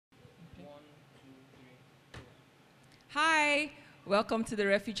Hi, welcome to the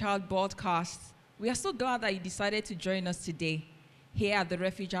Refuge House broadcast. We are so glad that you decided to join us today. Here at the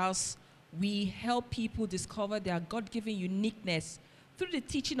Refuge House, we help people discover their God-given uniqueness through the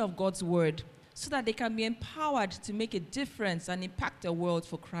teaching of God's word so that they can be empowered to make a difference and impact the world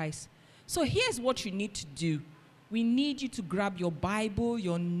for Christ. So here's what you need to do. We need you to grab your Bible,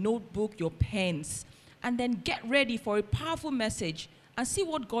 your notebook, your pens, and then get ready for a powerful message and see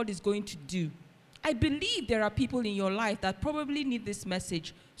what God is going to do. I believe there are people in your life that probably need this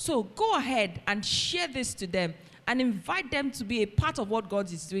message. So go ahead and share this to them and invite them to be a part of what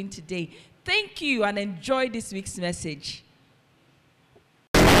God is doing today. Thank you and enjoy this week's message.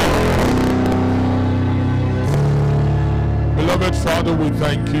 Beloved Father, we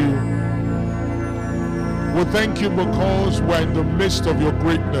thank you. We thank you because we're in the midst of your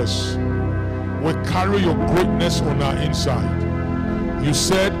greatness. We carry your greatness on our inside. You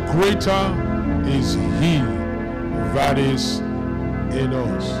said, greater is he that is in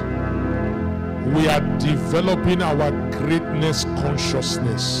us. We are developing our greatness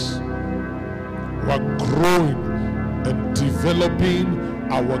consciousness. We're growing and developing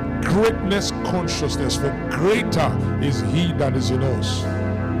our greatness consciousness, for greater is he that is in us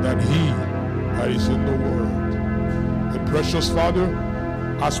than he that is in the world. And precious Father,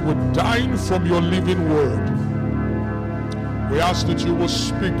 as we dine from your living word, we ask that you will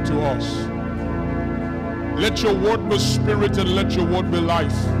speak to us. Let your word be spirit and let your word be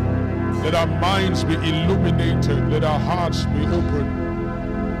life. Let our minds be illuminated. Let our hearts be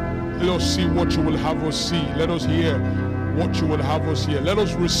open. Let us see what you will have us see. Let us hear what you will have us hear. Let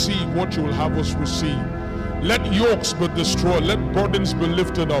us receive what you will have us receive. Let yokes be destroyed. Let burdens be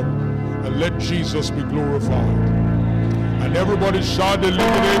lifted up. And let Jesus be glorified. And everybody shout the living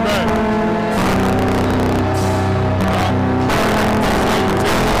amen.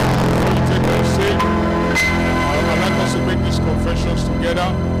 Confessions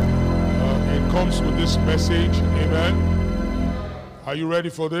together. It comes with this message. Amen. Are you ready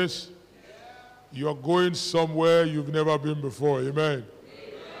for this? You are going somewhere you've never been before. Amen.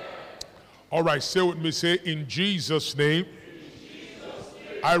 All right, say with me. Say, in Jesus' name,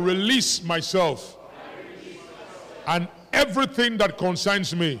 I release myself and everything that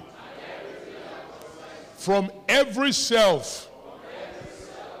concerns me from every self,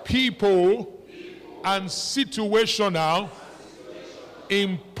 people, and situational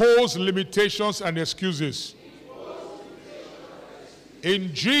imposed limitations and excuses.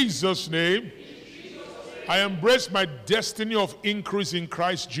 In Jesus' name, I embrace my destiny of increase in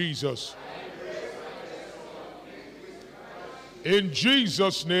Christ Jesus. In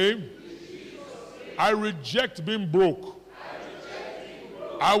Jesus' name, I reject being broke.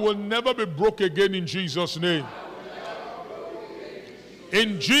 I will never be broke again in Jesus' name.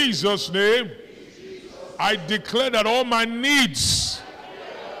 In Jesus' name, I declare that all my needs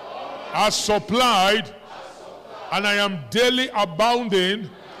are supplied and I am daily abounding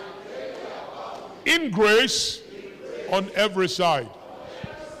in grace on every side.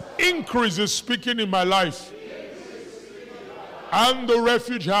 Increase is speaking in my life and the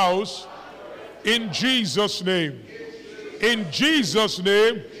Refuge House in Jesus' name. In Jesus'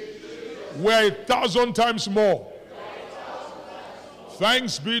 name, we're 1,000 times more.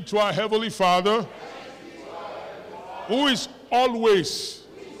 Thanks be to our Heavenly Father, who is always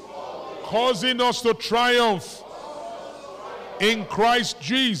causing us to triumph in Christ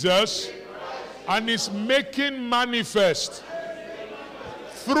Jesus and is making manifest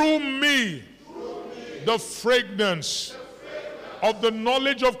through me the fragrance of the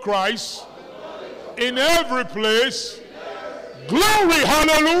knowledge of Christ in every place. Glory,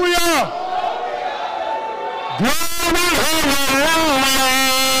 hallelujah! Glory, hallelujah!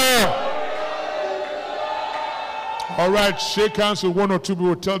 All right, shake hands with one or two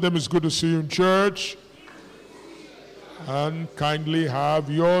people. Tell them it's good to see you in church. And kindly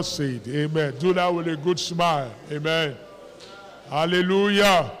have your seat. Amen. Do that with a good smile. Amen.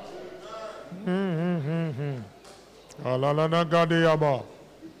 Hallelujah.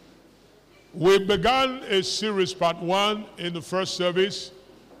 We began a series, part 1, in the first service,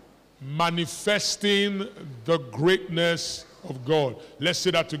 manifesting the greatness of God. Let's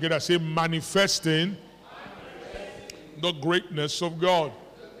say that together. Say, manifesting the greatness of God.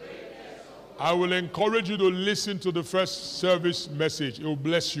 I will encourage you to listen to the first service message. It will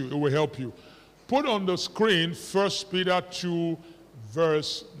bless you. It will help you. Put on the screen 1 Peter 2,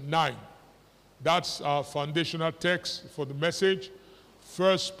 verse 9. That's our foundational text for the message.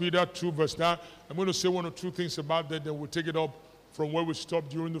 1 Peter 2, verse 9. I'm going to say one or two things about that, then we'll take it up from where we stopped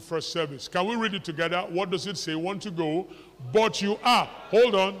during the first service. Can we read it together? What does it say? Want to go? But you are.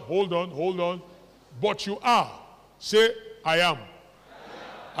 Hold on. But you are Say, I am.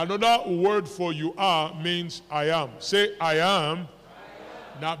 Another word for you are means I am. Say, I am.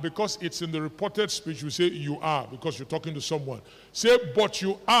 Now, because it's in the reported speech, we say you are, because you're talking to someone. Say, but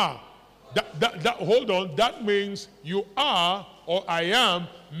you are. Hold on. That means you are, or I am,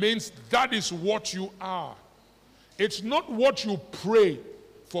 means that is what you are. It's not what you pray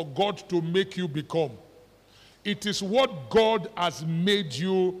for God to make you become. It is what God has made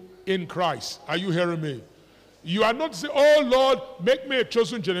you in Christ. Are you hearing me? You are not saying, oh Lord, make me a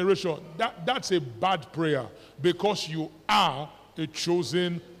chosen generation. That's a bad prayer, because you are a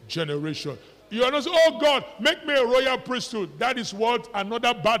chosen generation. You are not saying, oh God, make me a royal priesthood. That is what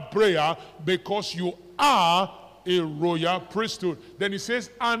another bad prayer, because you are a royal priesthood. Then he says,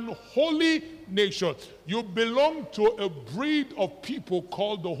 an holy nation. You belong to a breed of people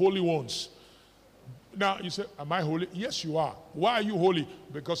called the holy ones. Now you say, am I holy? Yes, you are. Why are you holy?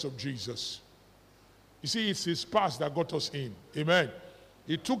 Because of Jesus. You see, it's his past that got us in. Amen.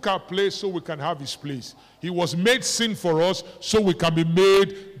 He took our place so we can have his place. He was made sin for us so we can be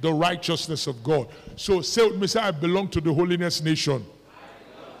made the righteousness of God. So say with me, say, I belong to the holiness nation.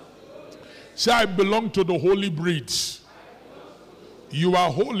 Say, I belong to the holy breeds. You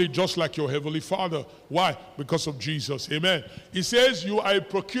are holy just like your heavenly Father. Why? Because of Jesus. Amen. He says you are a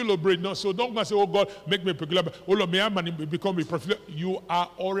peculiar breed. No, so don't go and say, oh God, make me a peculiar breed. Oh Lord, may I become a peculiar. You are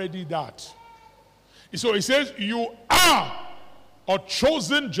already that. So he says you are a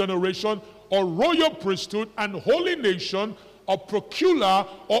chosen generation, a royal priesthood, and holy nation, a peculiar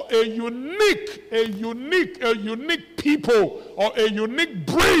or a unique people, or a unique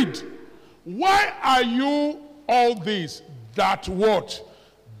breed. Why are you all this? That what?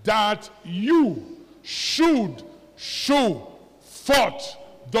 That you should show forth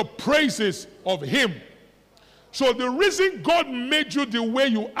the praises of him. So the reason God made you the way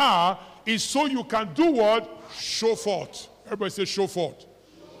you are is so you can do what? Show forth. Everybody say show forth.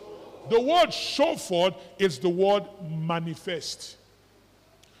 The word show forth is the word manifest.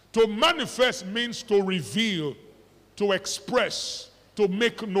 To manifest means to reveal, to express, to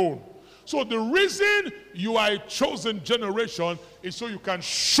make known. So the reason you are a chosen generation is so you can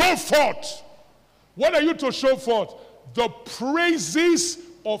show forth. What are you to show forth? The praises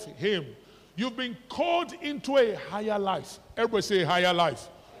of him. You've been called into a higher life. Everybody say higher life.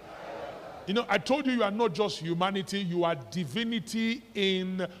 You know, I told you, you are not just humanity, you are divinity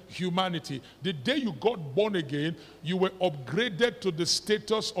in humanity. The day you got born again, you were upgraded to the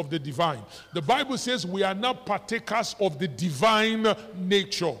status of the divine. The Bible says we are now partakers of the divine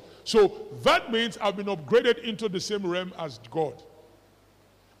nature. So that means I've been upgraded into the same realm as God.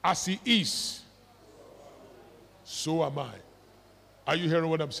 As he is, so am I. Are you hearing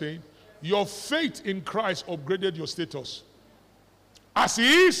what I'm saying? Your faith in Christ upgraded your status. As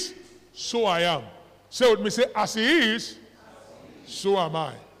he is, so I am. Say with me, say, as he is, so am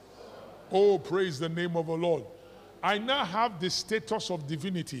I. Oh, praise the name of the Lord. I now have the status of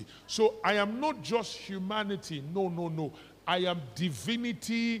divinity. So I am not just humanity. No, no, no. I am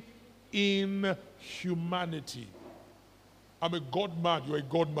divinity in humanity. I'm a God man. You're a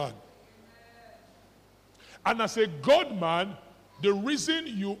God man. And as a God man, the reason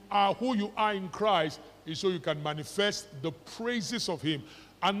you are who you are in Christ is so you can manifest the praises of him.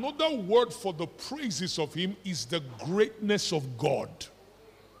 Another word for the praises of him is the greatness of God.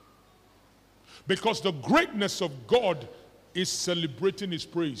 Because the greatness of God is celebrating his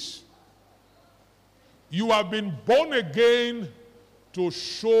praise. You have been born again to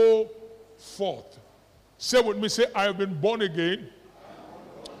show forth. Say with me, say, I have been born again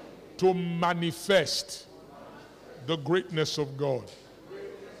to manifest the greatness of God.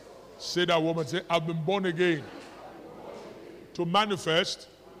 Say that, woman, say, I've been born again to manifest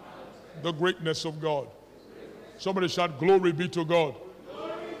the greatness of God. Somebody shout, glory be to God.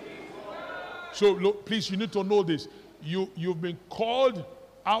 So look, please, you need to know this. You've been called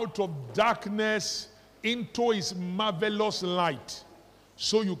out of darkness into his marvelous light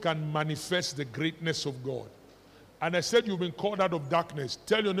so you can manifest the greatness of God. And I said you've been called out of darkness.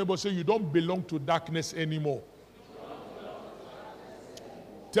 Tell your neighbor, say, you don't belong to darkness anymore.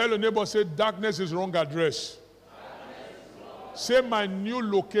 Tell your neighbor, say, darkness is wrong address. Say, my new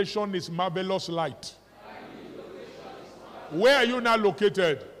location is marvelous light. Where are you now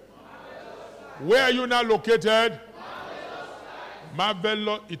located? Where are you now located?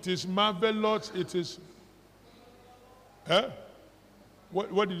 Marvelous. It is marvelous. It is. Eh?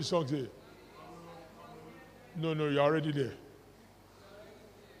 What did the song say? No, you're already there.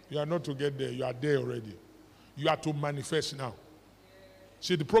 You are not to get there. You are there already. You are to manifest now.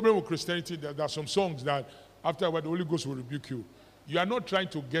 See, the problem with Christianity, there are some songs that after a while the Holy Ghost will rebuke you. You are not trying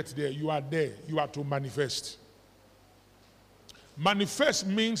to get there. You are there. You are to manifest. Manifest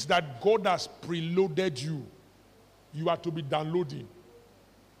means that God has preloaded you. You are to be downloading.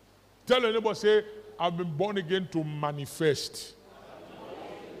 Tell your neighbor, say, I've been born again to manifest.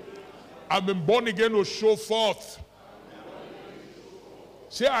 I've been born again to show forth.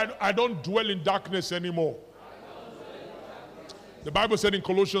 Say, I don't dwell in darkness anymore. The Bible said in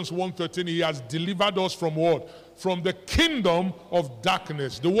Colossians 1:13, he has delivered us from what? From the kingdom of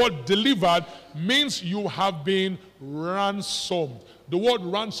darkness. The word delivered means you have been ransomed. The word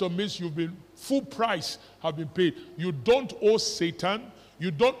ransom means you've been, full price have been paid. You don't owe Satan, you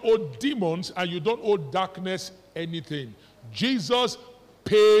don't owe demons, and you don't owe darkness anything. Jesus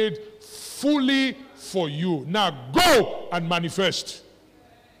paid fully for you. Now go and manifest.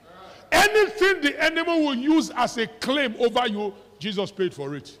 Anything the enemy will use as a claim over you, Jesus paid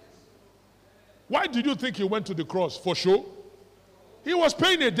for it. Why did you think he went to the cross? For sure. He was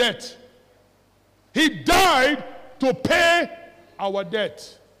paying a debt. He died to pay our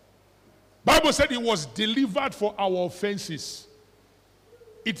debt. Bible said he was delivered for our offenses.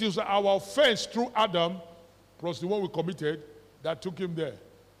 It is our offense through Adam, plus the one we committed, that took him there.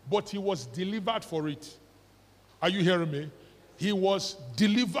 But he was delivered for it. Are you hearing me? He was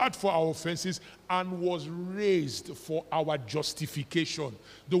delivered for our offenses and was raised for our justification.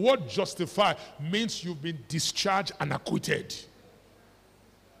 The word justify means you've been discharged and acquitted.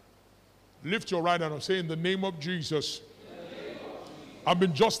 Lift your right hand and say, in the name of Jesus, I've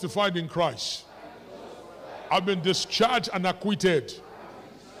been justified in Christ. I've been discharged and acquitted.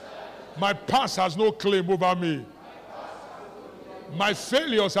 My past has no claim over me. My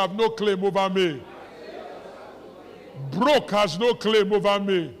failures have no claim over me. Broke has no claim over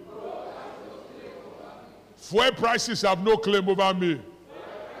me. Fuel prices have no claim over me.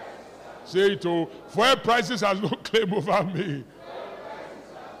 Say it all. Fuel prices has no claim over me.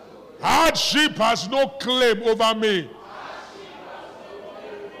 Hardship has no claim over me.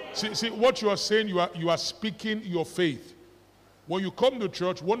 See what you are saying, you are speaking your faith. When you come to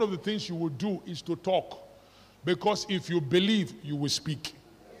church, one of the things you will do is to talk. Because if you believe, you will speak.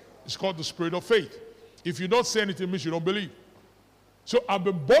 It's called the spirit of faith. If you don't say anything, it means you don't believe. So I've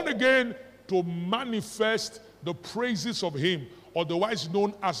been born again to manifest the praises of him, otherwise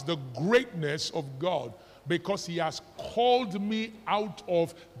known as the greatness of God, because he has called me out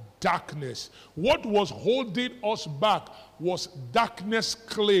of darkness. What was holding us back was darkness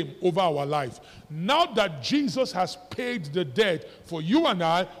claim over our life. Now that Jesus has paid the debt for you and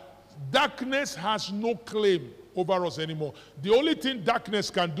I, darkness has no claim over us anymore. The only thing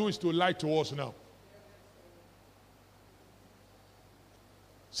darkness can do is to lie to us now.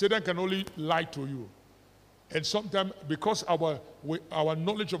 Satan can only lie to you. And sometimes, because our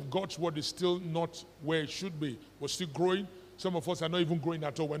knowledge of God's word is still not where it should be, we're still growing. Some of us are not even growing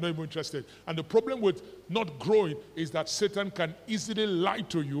at all. We're not even interested. And the problem with not growing is that Satan can easily lie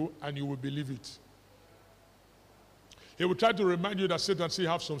to you and you will believe it. He will try to remind you that Satan still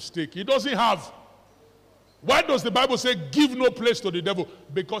has some stake. He doesn't have. Why does the Bible say give no place to the devil?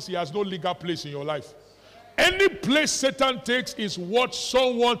 Because he has no legal place in your life. Any place Satan takes is what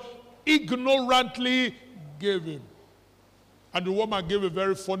someone ignorantly gave him. And the woman gave a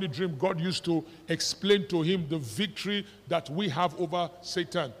very funny dream. God used to explain to him the victory that we have over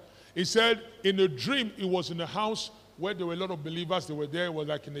Satan. He said in a dream, he was in a house where there were a lot of believers. They were there. It was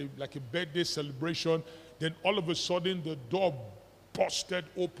like a birthday celebration. Then all of a sudden, the door busted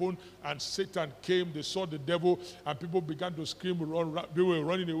open and Satan came. They saw the devil and people began to scream, run, people were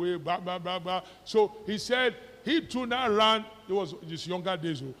running away, blah, blah, blah, blah. So he said he too now ran, it was his younger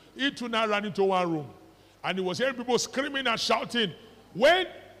days, he too now ran into one room and he was hearing people screaming and shouting. When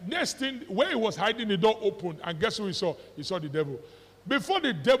next thing, where he was hiding, the door opened and guess who he saw? He saw the devil. Before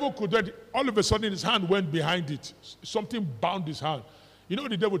the devil could do it, all of a sudden his hand went behind it. Something bound his hand. You know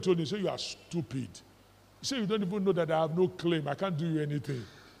what the devil told him? He said, you are stupid. He said, you don't even know that I have no claim. I can't do you anything.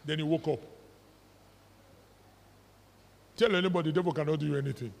 Then he woke up. Tell anybody the devil cannot do you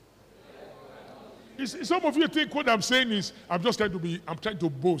anything. Some of you think what I'm saying is, I'm trying to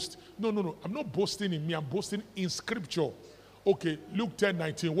boast. No. I'm not boasting in me. I'm boasting in Scripture. Okay, Luke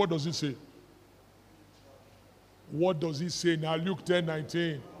 10:19. What does it say? What does it say now? Luke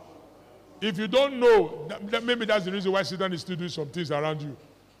 10:19. If you don't know, maybe that's the reason why Satan is still doing some things around you.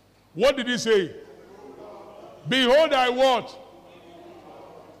 What did he say? Behold, I what?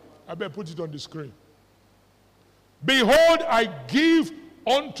 I better put it on the screen. Behold, I give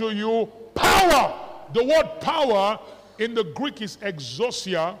unto you power. The word power in the Greek is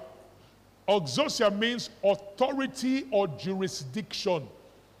exousia. Exousia means authority or jurisdiction.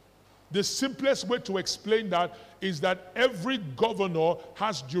 The simplest way to explain that is that every governor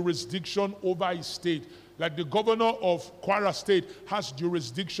has jurisdiction over his state. Like the governor of Kwara State has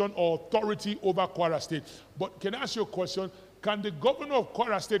jurisdiction or authority over Kwara State. But can I ask you a question? Can the governor of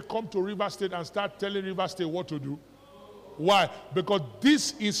Kwara State come to River State and start telling River State what to do? Why? Because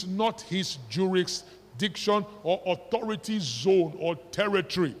this is not his jurisdiction or authority zone or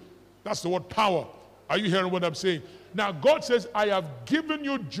territory. That's the word power. Are you hearing what I'm saying? Now, God says, I have given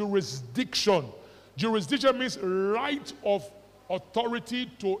you jurisdiction. Jurisdiction means right of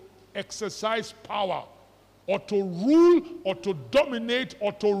authority to exercise power, or to rule, or to dominate,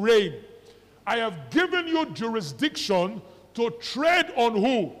 or to reign. I have given you jurisdiction to tread on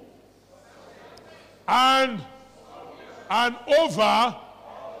who? And over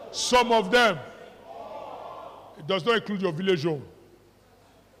some of them. It does not include your village home.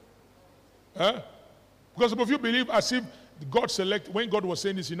 Because some of you believe as if God when God was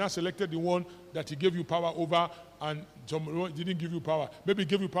saying this, he now selected the one that he gave you power over, and some didn't give you power. Maybe he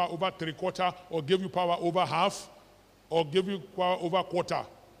gave you power over 3/4, or gave you power over half, or gave you power over quarter.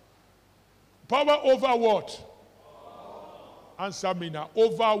 Power over what? Answer me now.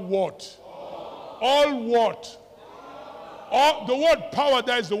 Over what? All what? All, the word power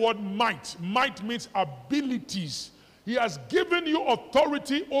there is the word might. Might means abilities. He has given you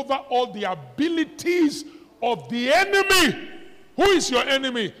authority over all the abilities of the enemy. Who is your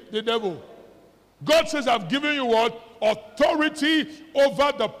enemy? The devil. God says, I've given you what? Authority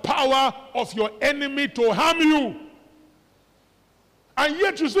over the power of your enemy to harm you. And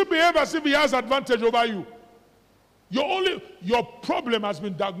yet you still behave as if he has advantage over you. Your problem has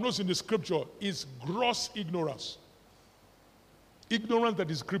been diagnosed in the scripture is gross ignorance. Ignorance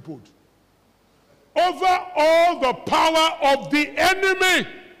that is crippled. Over all the power of the enemy.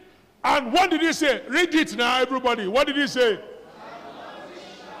 And what did he say? Read it now, everybody. What did he say?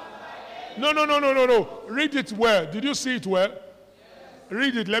 No. Read it where? Did you see it where? Yes.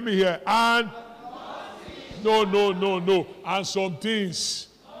 Read it, let me hear. And no. And some things.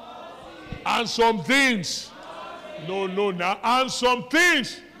 And some things. No, now. And some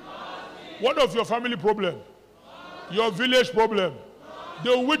things. What of your family problem? Your village problem?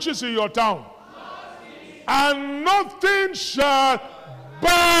 The witches in your town? And nothing shall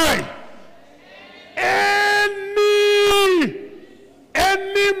by any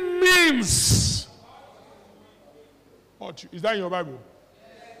means. Is that in your Bible?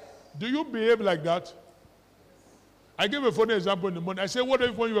 Do you behave like that? I gave a funny example in the morning. I said, what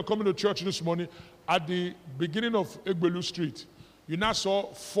if when you were coming to church this morning, at the beginning of Egbelu Street, you now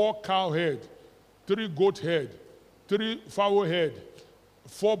saw 4 cow head, 3 goat head, 3 fowl head,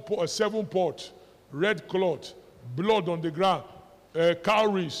 7 pot, red cloth, blood on the ground,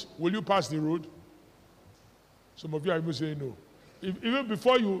 cowries. Will you pass the road? Some of you are even saying no. Even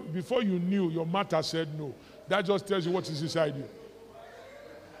before you knew, your matter said no. That just tells you what is inside you.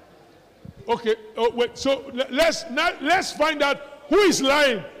 Okay, wait. So let's find out who is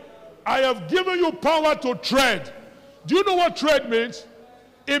lying. I have given you power to tread. Do you know what tread means?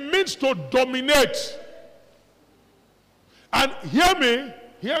 It means to dominate. And hear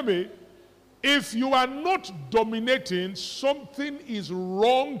me. If you are not dominating, something is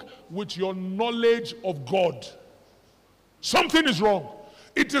wrong with your knowledge of God. Something is wrong.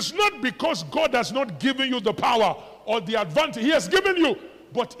 It is not because God has not given you the power or the advantage. He has given you.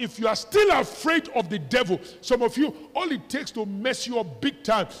 But if you are still afraid of the devil, some of you, all it takes to mess you up big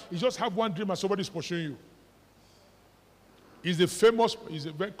time is just have one dream and somebody's pursuing you. It's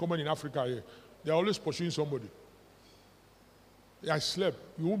very common in Africa here. They're always pursuing somebody. I slept.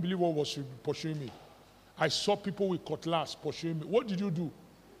 You won't believe what was pursuing me. I saw people with cutlass pursuing me. What did you do?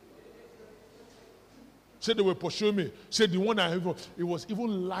 Said they were pursuing me. Said the one I have, it was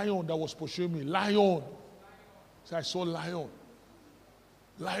even lion that was pursuing me. Lion. So I saw lion.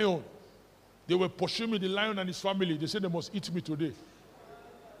 Lion. They were pursuing me, the lion and his family. They said they must eat me today.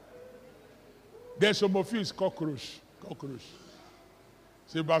 Then some of you is cockroach. Cockroach.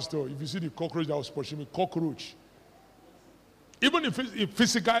 Say, Pastor, if you see the cockroach that was pursuing me, cockroach. Even if it's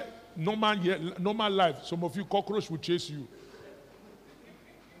physical, normal life, some of you, cockroach will chase you.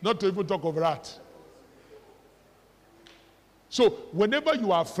 Not to even talk of rat. So whenever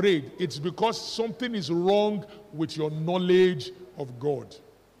you are afraid, it's because something is wrong with your knowledge of God.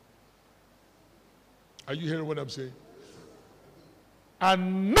 Are you hearing what I'm saying?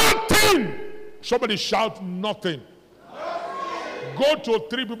 And nothing. Somebody shout nothing. Go to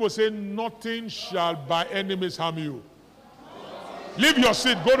 3 people, say nothing shall by enemies harm you. Leave your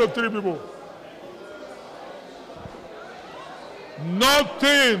seat, go to 3 people.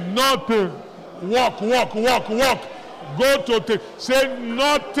 Nothing. Walk. Go to take. Say,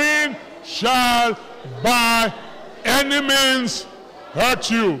 nothing shall by any means hurt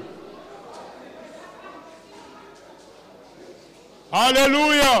you.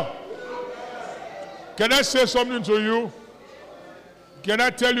 Hallelujah. Can I say something to you? Can I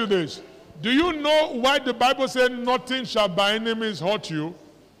tell you this? Do you know why the Bible said nothing shall by any means hurt you?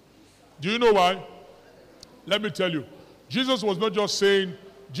 Do you know why? Let me tell you. Jesus was not just saying,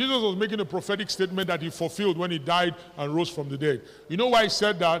 Jesus was making a prophetic statement that he fulfilled when he died and rose from the dead. You know why he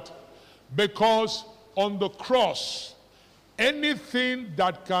said that? Because on the cross, anything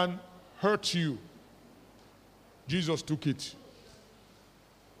that can hurt you, Jesus took it.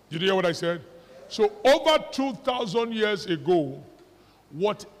 Did you hear what I said? So over 2,000 years ago,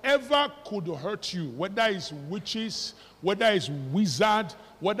 whatever could hurt you, whether it's witches, whether it's wizard,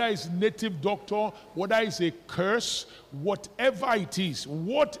 whether it's native doctor, whether it's a curse, whatever it is,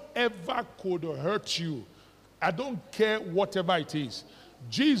 whatever could hurt you, I don't care whatever it is,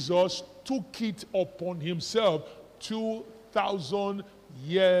 Jesus took it upon himself 2,000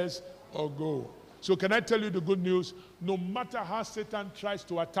 years ago. So can I tell you the good news? No matter how Satan tries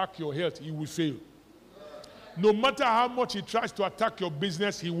to attack your health, he will fail. No matter how much he tries to attack your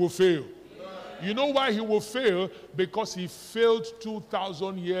business, he will fail. You know why he will fail? Because he failed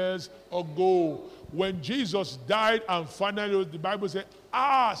 2,000 years ago. When Jesus died and finally, the Bible said,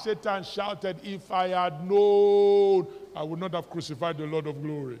 Satan shouted, if I had known, I would not have crucified the Lord of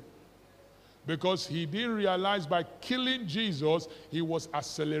glory. Because he didn't realize by killing Jesus, he was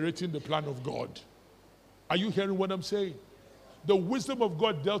accelerating the plan of God. Are you hearing what I'm saying? The wisdom of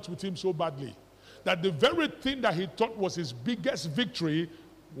God dealt with him so badly that the very thing that he thought was his biggest victory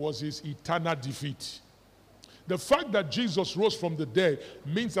was his eternal defeat. The fact that Jesus rose from the dead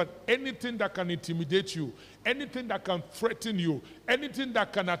means that anything that can intimidate you, anything that can threaten you, anything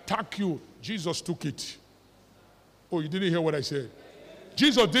that can attack you, Jesus took it. Oh, you didn't hear what I said?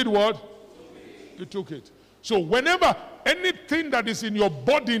 Jesus did what? He took it. So whenever anything that is in your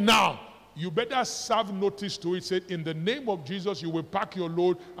body now, you better serve notice to it. Say, in the name of Jesus, you will pack your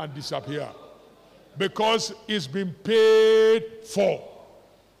load and disappear. Because it's been paid for.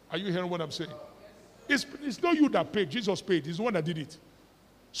 Are you hearing what I'm saying? It's not you that paid. Jesus paid. He's the one that did it.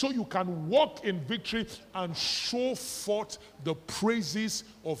 So you can walk in victory and show forth the praises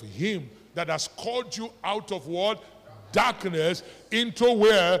of him that has called you out of what? Darkness into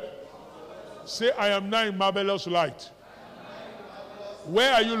where? Say, I am now in marvelous light.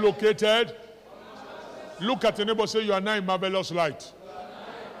 Where are you located? Look at the neighbor, say, you are now in marvelous light.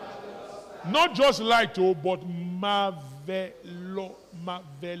 Not just light, but marvelous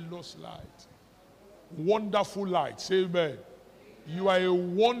light. Wonderful light. Say amen. You are a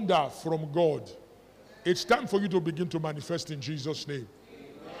wonder from God. It's time for you to begin to manifest in Jesus' name.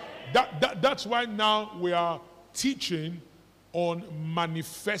 That's why now we are teaching on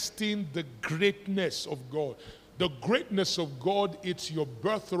manifesting the greatness of God. The greatness of God, it's your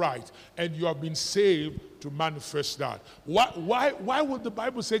birthright, and you have been saved to manifest that. Why would the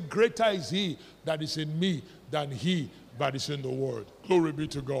Bible say greater is he that is in me than he that is in the world? Glory be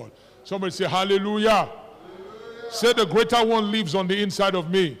to God. Somebody say hallelujah. Hallelujah. Say the greater one lives on the inside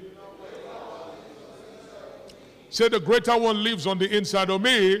of me. Say the greater one lives on the inside of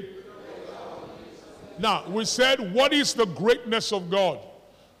me. Now, we said, what is the greatness of God?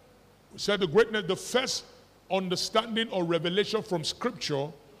 We said the greatness, the first understanding or revelation from Scripture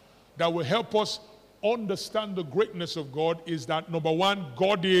that will help us understand the greatness of God is that, number one,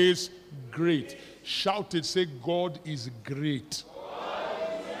 God is great. Shout it, say, God is great.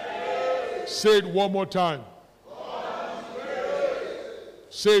 God is great. Say it one more time. God is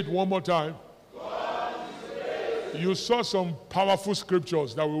great. Say it one more time. God is great. You saw some powerful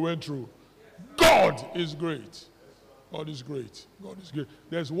scriptures that we went through. God is great. God is great. God is great.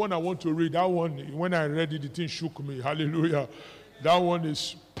 There's one I want to read. That one, when I read it, the thing shook me. Hallelujah. That one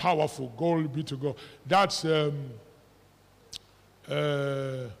is powerful. Glory be to God. That's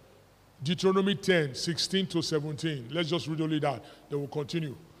Deuteronomy 10, 16 to 17. Let's just read only that. Then we'll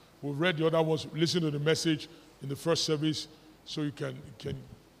continue. We've read the other ones. Listen to the message in the first service so you can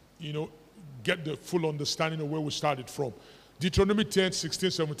get the full understanding of where we started from. Deuteronomy 10,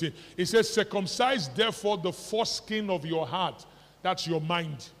 16, 17. It says, circumcise therefore the foreskin of your heart. That's your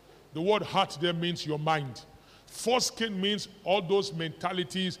mind. The word heart there means your mind. Foreskin means all those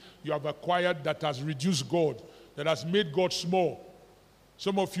mentalities you have acquired that has reduced God, that has made God small.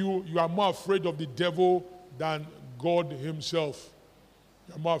 Some of you are more afraid of the devil than God himself.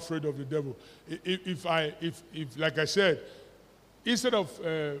 You're more afraid of the devil. If like I said, instead of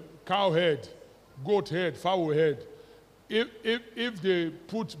cow head, goat head, fowl head, if they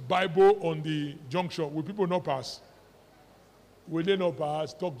put Bible on the junction, will people not pass? Will they not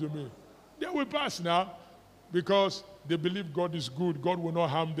pass? Talk to me. They will pass now because they believe God is good. God will not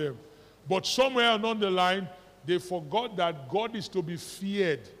harm them. But somewhere along the line, they forgot that God is to be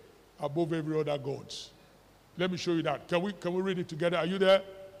feared above every other god. Let me show you that. Can we read it together? Are you there?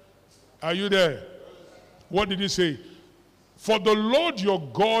 Are you there? What did he say? For the Lord your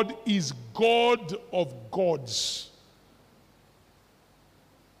God is God of gods.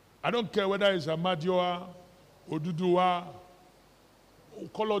 I don't care whether it's Amadioa, Oduduwa,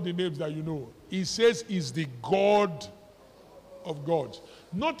 call out the names that you know. He says he's the God of gods.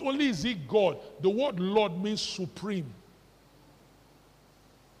 Not only is he God, the word Lord means supreme.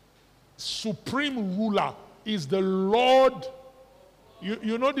 Supreme ruler is the Lord.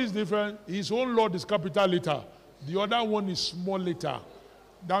 You know this difference? His own Lord is capital letter. The other one is small letter.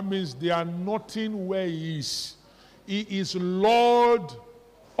 That means they are nothing where he is. He is Lord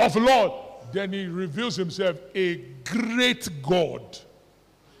of Lords. Then he reveals himself a great God.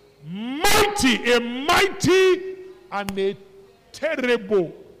 Mighty, a mighty and a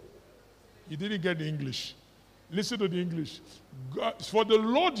terrible. He didn't get the English. Listen to the English. God, for the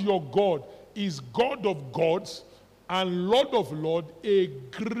Lord your God is God of gods and Lord of lords, a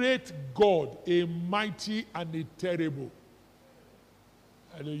great God, a mighty and a terrible.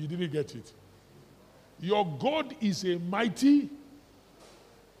 I know you didn't get it. Your God is a mighty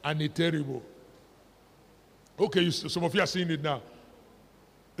and a terrible. Okay, some of you are seeing it now.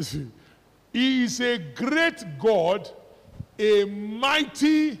 He is a great God, a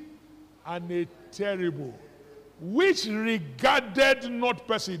mighty and a terrible, which regarded not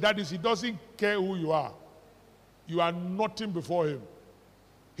person. That is, he doesn't care who you are. You are nothing before him.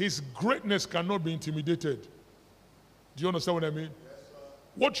 His greatness cannot be intimidated. Do you understand what I mean? Yes, sir.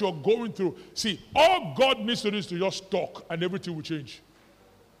 What you're going through. See, all God needs to do is to just talk and everything will change.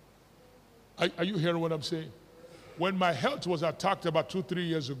 Are you hearing what I'm saying? When my health was attacked about 2-3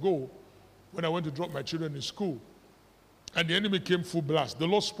 years ago, when I went to drop my children in school, and the enemy came full blast, the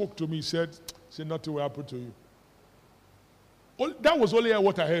Lord spoke to me, he said nothing will happen to you. That was only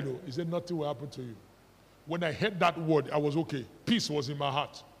what I heard. He said nothing will happen to you. When I heard that word, I was okay. Peace was in my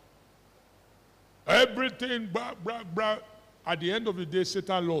heart. Everything, blah, blah, blah. At the end of the day,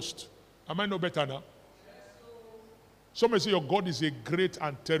 Satan lost. Am I no better now? Somebody say your God is a great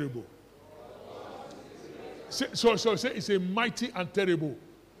and terrible. So say it's a mighty and terrible.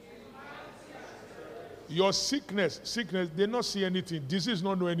 Your sickness, they not see anything. Disease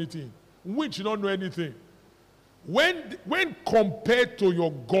not know anything. Witch not know anything. When compared to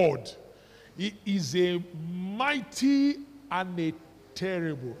your God, he is a mighty and a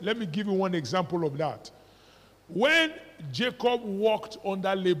terrible. Let me give you one example of that. When Jacob walked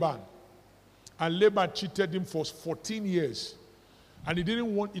under Laban, and Laban cheated him for 14 years, and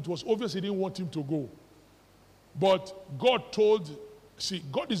it was obvious he didn't want him to go. But God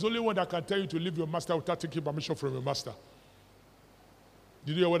God is the only one that can tell you to leave your master without taking permission from your master.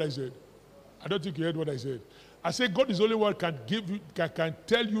 Did you hear what I said? I don't think you heard what I said. I said God is the only one can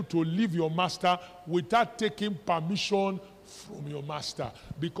tell you to leave your master without taking permission from your master.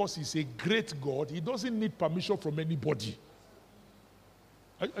 Because he's a great God. He doesn't need permission from anybody.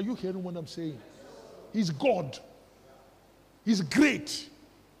 Are you hearing what I'm saying? He's God. He's great.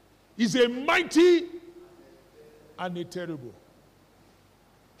 He's a mighty and a terrible.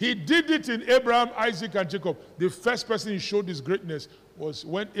 He did it in Abraham, Isaac, and Jacob. The first person he showed his greatness was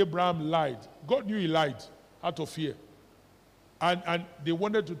when Abraham lied. God knew he lied out of fear. And they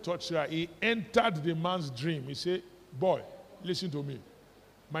wanted to touch her. He entered the man's dream. He said, boy, listen to me.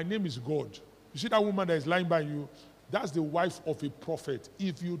 My name is God. You see that woman that is lying by you? That's the wife of a prophet.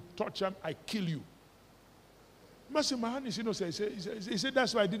 If you touch her, I kill you. Master, my hand is innocent. He said,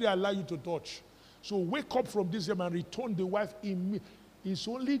 that's why I didn't allow you to touch. So wake up from this and return the wife in me. It's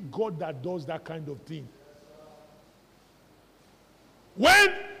only God that does that kind of thing.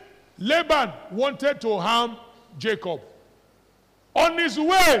 When Laban wanted to harm Jacob, on his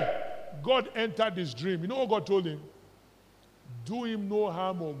way, God entered his dream. You know what God told him? Do him no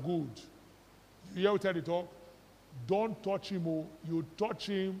harm or good. You hear what I talk? Don't touch him. Oh. You touch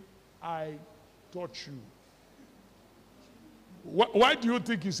him, I touch you. Why do you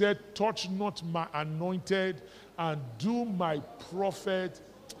think he said, touch not my anointed and do my prophet?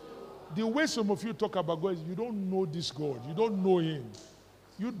 The way some of you talk about God is you don't know this God. You don't know him.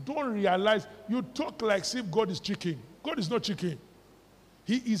 You don't realize. You talk like if God is chicken. God is not chicken.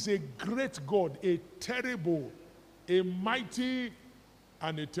 He is a great God, a terrible, a mighty,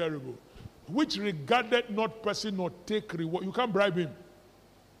 and a terrible, which regarded not person nor take reward. You can't bribe him.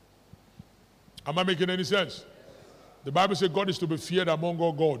 Am I making any sense? The Bible says God is to be feared among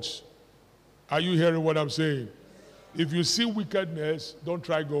all gods. Are you hearing what I'm saying? If you see wickedness, don't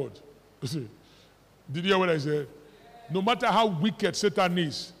try God. Did you hear what I said? No matter how wicked Satan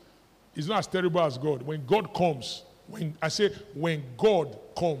is, he's not as terrible as God. When God comes, when God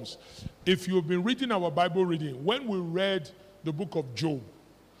comes, if you've been reading our Bible reading, when we read the book of Job,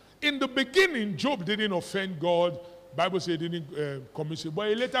 in the beginning, Job didn't offend God. Bible said he didn't commit sin, but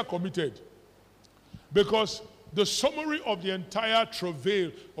he later committed. Because the summary of the entire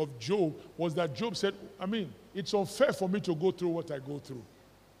travail of Job was that Job said, it's unfair for me to go through what I go through.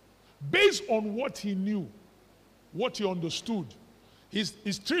 Based on what he knew, what he understood, his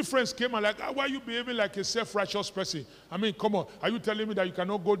three friends came and why are you behaving like a self-righteous person? Come on, are you telling me that you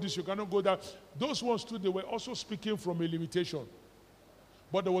cannot go this, you cannot go that? Those ones too, they were also speaking from a limitation.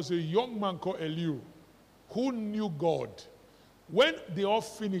 But there was a young man called Elihu who knew God. When they all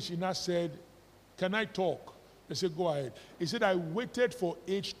finished, he now said, can I talk? They said, go ahead. He said, I waited for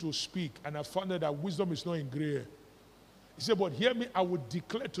age to speak, and I found out that wisdom is not in gray hair. He said, but hear me, I will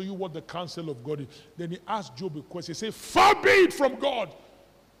declare to you what the counsel of God is. Then he asked Job a question. He said, far be it from God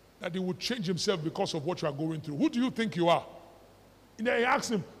that he would change himself because of what you are going through. Who do you think you are? And then he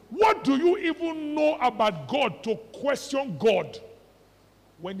asked him, what do you even know about God to question God?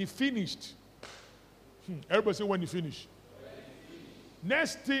 When he finished, everybody say when he finished.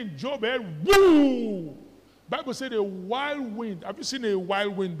 Next thing, Job heard, woo! Bible said a wild wind. Have you seen a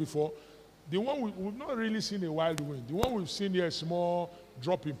wild wind before? The one we've not really seen a wild wind. The one we've seen here, a small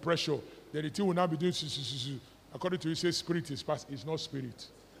drop in pressure. Then the thing will now be doing, according to you, say spirit is past. It's not spirit.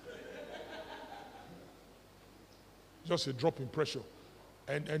 Just a drop in pressure.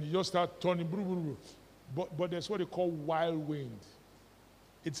 And you just start turning. But there's what they call wild wind.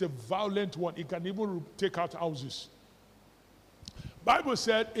 It's a violent one. It can even take out houses. Bible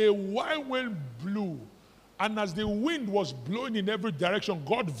said a wild wind blew. And as the wind was blowing in every direction,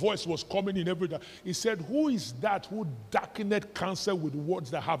 God's voice was coming in every direction. He said, who is that who darkeneth counsel with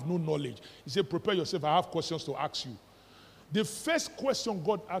words that have no knowledge? He said, prepare yourself. I have questions to ask you. The first question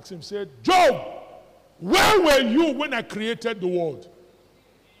God asked him said, Job, where were you when I created the world?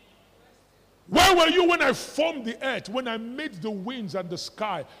 Where were you when I formed the earth, when I made the winds and the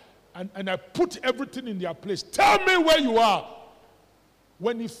sky, and I put everything in their place? Tell me where you are.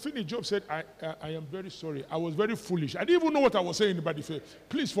 When he finished, Job said, I am very sorry. I was very foolish. I didn't even know what I was saying, but he said,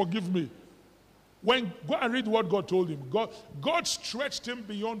 please forgive me. Go and read what God told him. God stretched him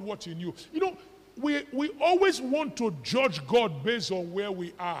beyond what he knew. You know, we always want to judge God based on where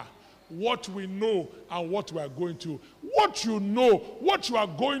we are, what we know, and what we are going through. What you know, what you are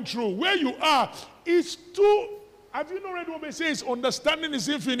going through, where you are, is too. Have you not read what it says? Understanding is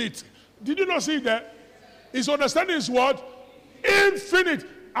infinite. Did you not see that? His understanding is what? Infinite.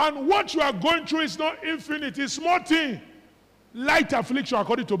 And what you are going through is not infinite. It's small thing. Light affliction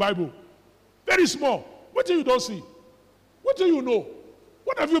according to the Bible. Very small. What do you don't see? What do you know?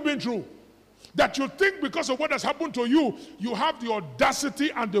 What have you been through? That you think because of what has happened to you, you have the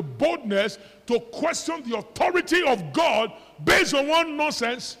audacity and the boldness to question the authority of God based on one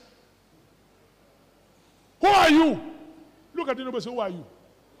nonsense? Who are you? Look at the neighbor and say, who are you?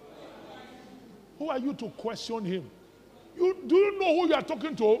 Who are you to question him? Do you know who you are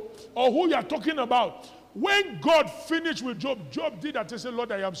talking to or who you are talking about? When God finished with Job, Job did that. He said,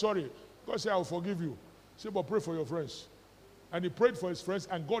 Lord, I am sorry. God said, I will forgive you. He said, but pray for your friends. And he prayed for his friends,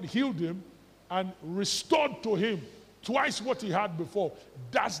 and God healed him and restored to him twice what he had before.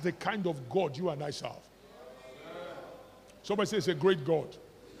 That's the kind of God you and I serve. Somebody say it's a great God.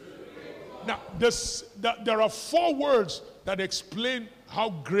 Now, there are 4 words that explain how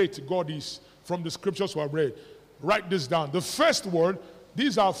great God is from the scriptures we have read. Write this down. The first word,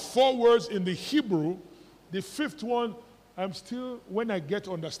 these are 4 words in the Hebrew. The 5th one, when I get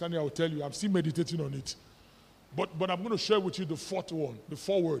understanding, I will tell you. I'm still meditating on it. But I'm going to share with you the 4th one, the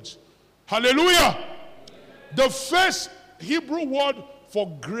 4 words. Hallelujah! The first Hebrew word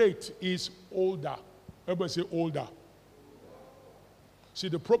for great is older. Everybody say older. See,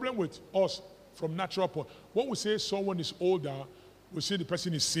 the problem with us from natural point, when we say someone is older, we say the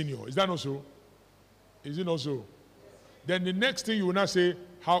person is senior. Is that not so? Is it not so? Then the next thing you will not say,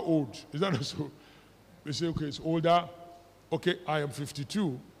 how old? Is that not so? We say, okay, it's older. Okay, I am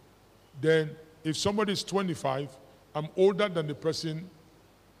 52. Then if somebody is 25, I'm older than the person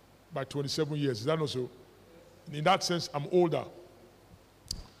by 27 years. Is that not so? In that sense, I'm older.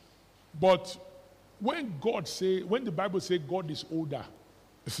 But when the Bible says God is older,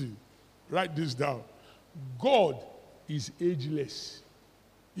 write this down. God is ageless.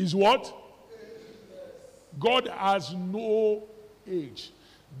 Is what? God has no age.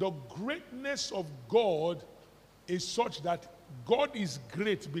 The greatness of God is such that God is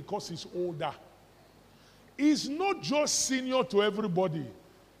great because he's older. is not just senior to everybody.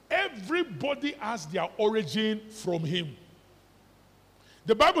 Everybody has their origin from him.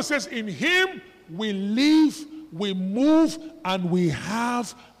 The Bible says, in him we live, we move, and we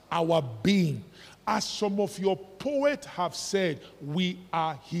have our being. As some of your poets have said, we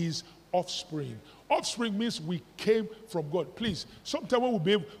are his offspring. Offspring means we came from God. Please, sometimes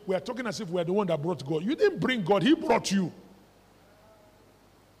when we are talking as if we are the one that brought God. You didn't bring God, he brought you.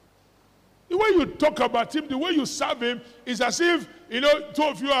 The way you talk about him, the way you serve him, is as if, two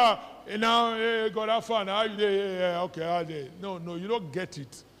of you are, hey, God, have fun. Okay, how they? No, you don't get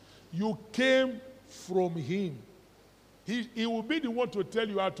it. You came from him. He will be the one to tell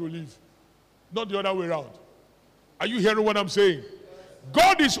you how to live, not the other way around. Are you hearing what I'm saying?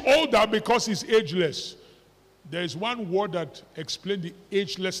 God is older because he's ageless. There is one word that explains the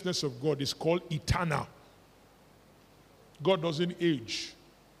agelessness of God. It's called eternal. God doesn't age.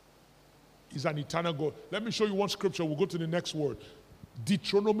 He's an eternal God. Let me show you one scripture. We'll go to the next word.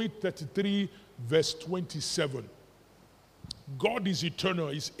 Deuteronomy 33, verse 27. God is eternal.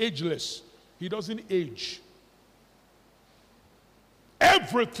 He's ageless. He doesn't age.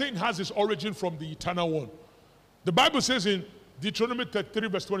 Everything has its origin from the eternal one. The Bible says in Deuteronomy 33,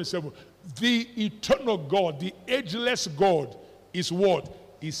 verse 27, the eternal God, the ageless God, is what?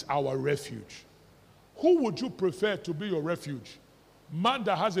 Is our refuge. Who would you prefer to be your refuge? Man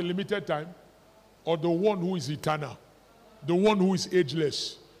that has a limited time, or the one who is eternal? The one who is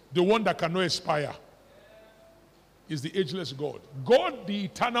ageless, the one that cannot expire, is the ageless God. God, the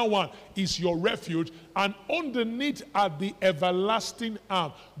eternal one, is your refuge, and underneath are the everlasting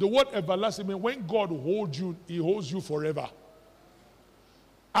arm. The word everlasting means when God holds you, he holds you forever.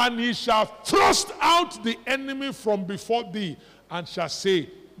 And he shall thrust out the enemy from before thee, and shall say,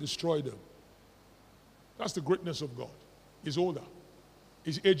 destroy them. That's the greatness of God. He's older.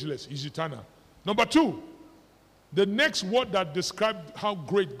 He's ageless. He's eternal. Number two, the next word that describes how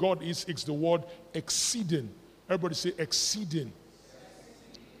great God is the word exceeding. Everybody say exceeding.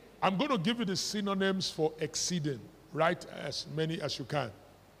 I'm going to give you the synonyms for exceeding. Write as many as you can.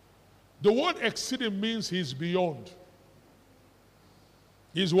 The word exceeding means he's beyond.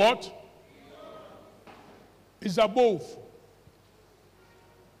 He's what? Beyond. He's above.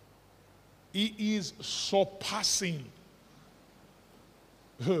 He is surpassing.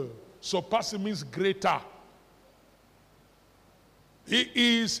 Surpassing means greater. He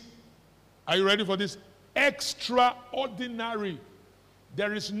is, are you ready for this? Extraordinary.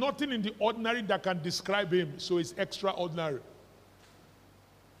 There is nothing in the ordinary that can describe him, so it's extraordinary.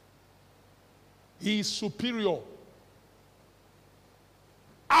 He is superior.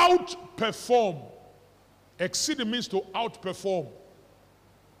 Outperform. Exceed means to outperform.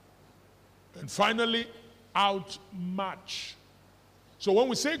 And finally, outmatch. So when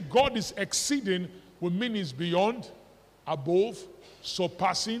we say God is exceeding, we mean he's beyond, above,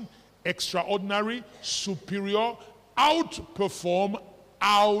 surpassing, extraordinary, superior, outperform,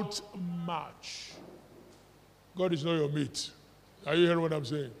 outmatch. God is not your mate. Are you hearing what I'm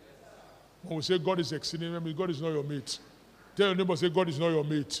saying? When we say God is exceeding, I mean God is not your mate. Tell your neighbor, say God is not your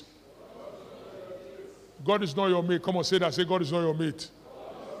mate. God is not your mate. Come on, say that. Say God is not your mate.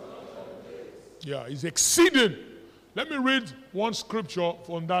 Yeah, he's exceeding. Let me read one scripture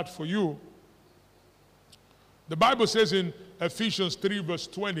on that for you. The Bible says in Ephesians 3 verse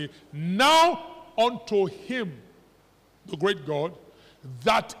 20, now unto him, the great God,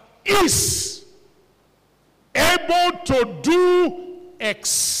 that is able to do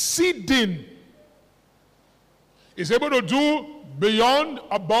exceeding. Is able to do beyond,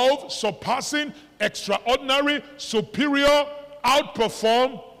 above, surpassing, extraordinary, superior,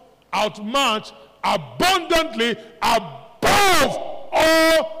 outperform, outmatch, abundantly above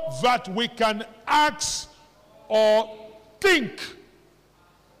all that we can ask or think.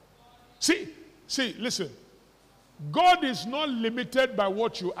 See, listen. God is not limited by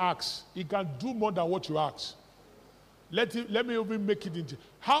what you ask. He can do more than what you ask. Let me even make it into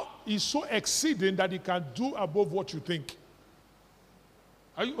how he's so exceeding that he can do above what you think.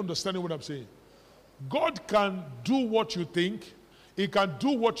 Are you understanding what I'm saying? God can do what you think. He can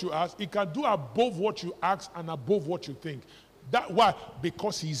do what you ask. He can do above what you ask and above what you think. That why?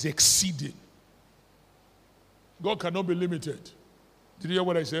 Because he's exceeding. God cannot be limited. Did you hear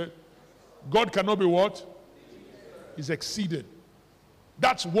what I said? God cannot be what? He's exceeding.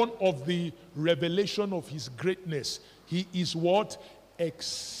 That's one of the revelation of his greatness. He is what?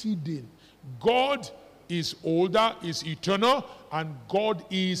 Exceeding. God is older, is eternal, and God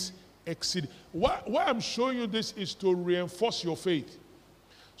is exceeding. Why I'm showing you this is to reinforce your faith.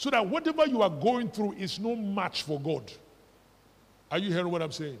 So that whatever you are going through is no match for God. Are you hearing what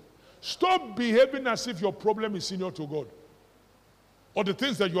I'm saying? Stop behaving as if your problem is senior to God. Or the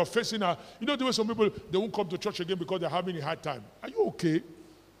things that you are facing are, you know the way some people, they won't come to church again because they're having a hard time. Are you okay?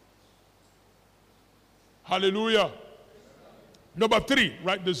 Hallelujah. Number 3,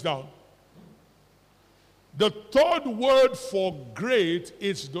 write this down. The third word for great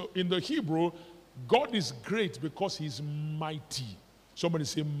is, in the Hebrew, God is great because he's mighty. Somebody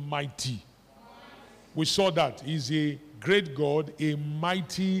say mighty. We saw that. He's a great God, a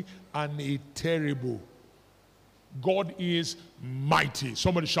mighty and a terrible. God is mighty.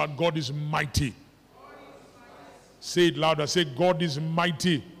 Somebody shout, God is mighty. Say it louder. Say, God is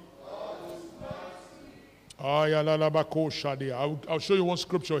mighty. I'll show you one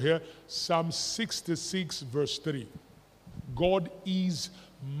scripture here. Psalm 66 verse 3. God is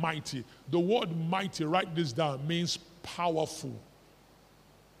mighty. The word mighty, write this down, means powerful.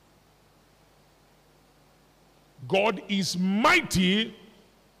 God is mighty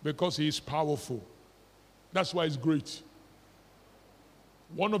because he is powerful. That's why he's great.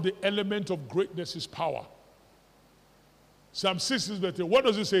 One of the elements of greatness is power. Psalm 66 verse 3. What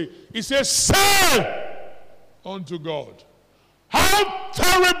does it say? It says, say unto God, how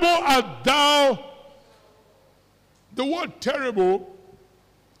terrible art thou. The word terrible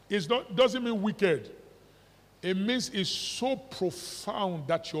doesn't mean wicked. It means it's so profound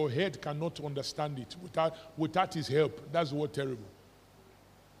that your head cannot understand it without his help. That's the word terrible.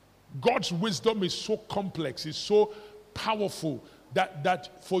 God's wisdom is so complex, it's so powerful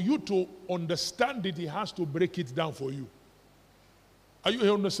that for you to understand it, he has to break it down for you. Are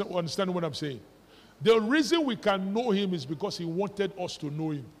you understanding what I'm saying? The reason we can know him is because he wanted us to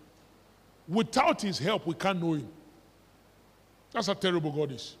know him. Without his help, we can't know him. That's how terrible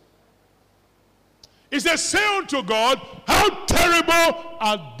God is. He says, say unto God, how terrible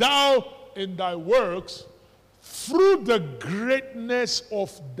art thou in thy works, through the greatness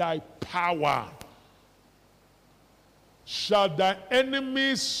of thy power shall thy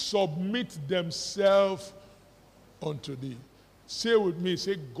enemies submit themselves unto thee. Say with me,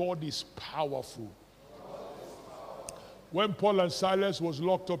 say, God is powerful. When Paul and Silas was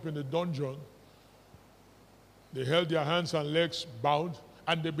locked up in the dungeon, they held their hands and legs bound,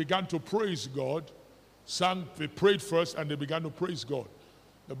 and they began to praise God. They prayed first, and they began to praise God.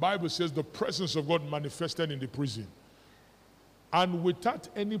 The Bible says the presence of God manifested in the prison. And without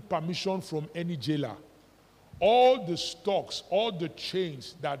any permission from any jailer, all the stocks, all the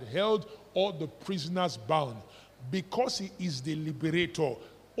chains that held all the prisoners bound, because he is the liberator,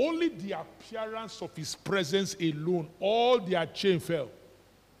 only the appearance of his presence alone, all their chain fell.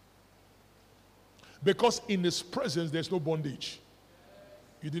 Because in his presence, there's no bondage.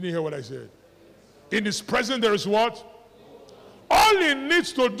 You didn't hear what I said. In his presence, there is what? All he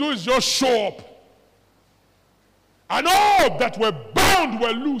needs to do is just show up. And all that were bound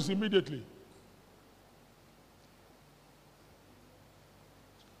were loose immediately.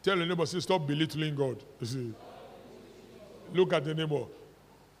 Tell the neighbor, say, stop belittling God. You see? Look at the neighbor.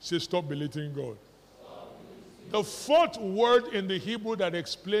 Say, stop belittling God. The fourth word in the Hebrew that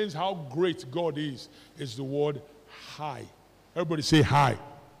explains how great God is the word high. Everybody say high.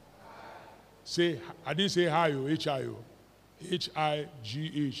 Say, I didn't say high, H-I-O.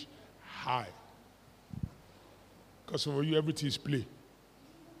 H-I-G-H, high. Because for you, everything is play.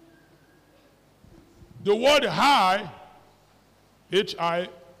 The word high,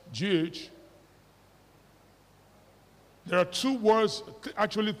 H-I-G-H, there are two words,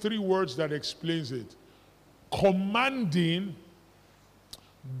 actually 3 words that explains it. Commanding,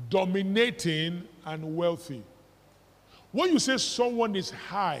 dominating, and wealthy. When you say someone is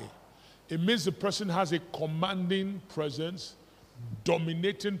high, it means the person has a commanding presence,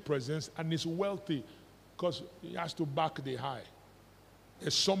 dominating presence, and is wealthy because he has to back the high.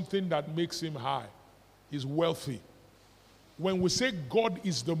 There's something that makes him high. He's wealthy. When we say God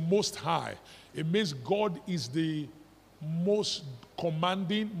is the most high, it means God is the most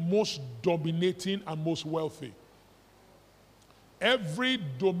commanding, most dominating, and most wealthy. Every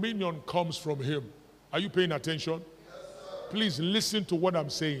dominion comes from him. Are you paying attention? Yes, please listen to what I'm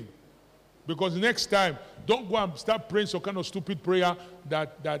saying. Because next time, don't go and start praying some kind of stupid prayer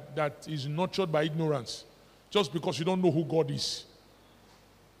that is nurtured by ignorance. Just because you don't know who God is.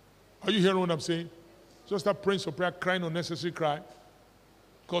 Are you hearing what I'm saying? Just start praying some prayer, crying unnecessary cry.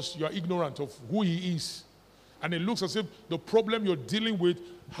 Because you are ignorant of who he is. And it looks as if the problem you're dealing with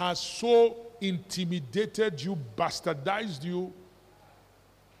has so intimidated you, bastardized you,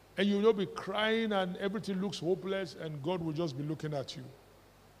 and you will be crying and everything looks hopeless, and God will just be looking at you.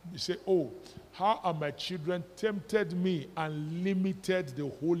 You say, oh, how are my children tempted me and limited the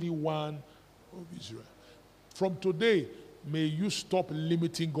Holy One of Israel? From today, may you stop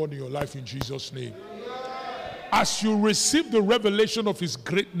limiting God in your life in Jesus' name. As you receive the revelation of his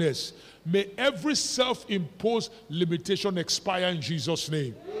greatness, may every self-imposed limitation expire in Jesus'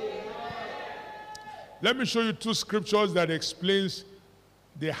 name. Let me show you two scriptures that explains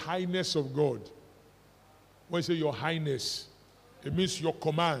the highness of God. When you say your highness, it means your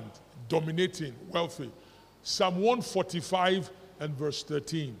command, dominating, wealthy. Psalm 145 and verse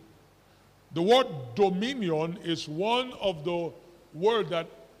 13. The word dominion is one of the words that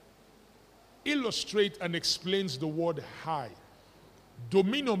illustrate and explains the word high.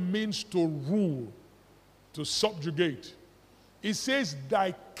 Dominion means to rule, to subjugate. It says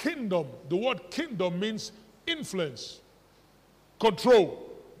thy kingdom. The word kingdom means influence, control,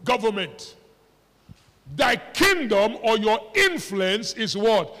 government. Thy kingdom or your influence is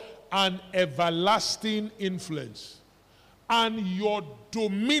what? An everlasting influence. And your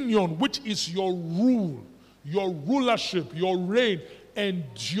dominion, which is your rule, your rulership, your reign,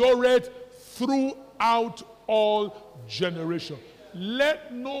 endureth throughout all generations.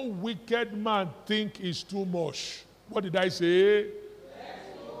 Let no wicked man think it's too much. What did I say?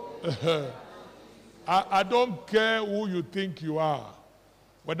 I don't care who you think you are.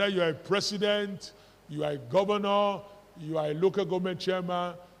 Whether you are a president, you are a governor, you are a local government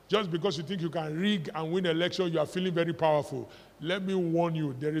chairman, just because you think you can rig and win election, you are feeling very powerful. Let me warn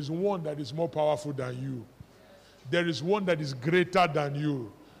you, there is one that is more powerful than you. There is one that is greater than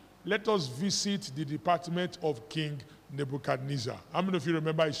you. Let us visit the department of King Nebuchadnezzar. How many of you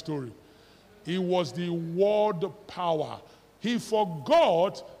remember his story? He was the world power. He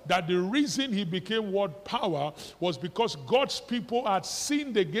forgot that the reason he became world power was because God's people had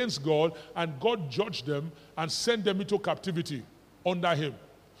sinned against God and God judged them and sent them into captivity under him.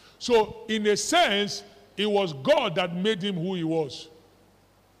 So, in a sense, it was God that made him who he was.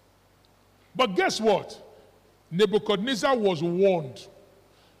 But guess what? Nebuchadnezzar was warned.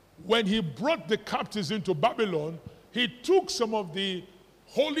 When he brought the captives into Babylon, he took some of the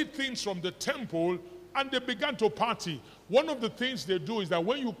holy things from the temple and they began to party. One of the things they do is that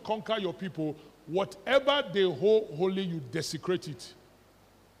when you conquer your people, whatever they hold holy, you desecrate it.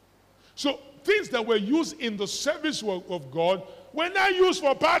 So things that were used in the service of God were not used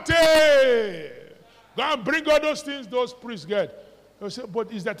for party. Go and bring all those things those priests get. They say,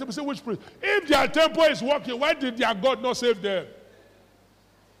 but is that temple? Say, which priest? If their temple is working, why did their God not save them?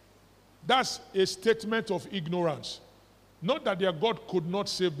 That's a statement of ignorance. Not that their God could not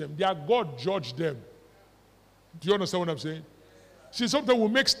save them. Their God judged them. Do you understand what I'm saying? See, sometimes we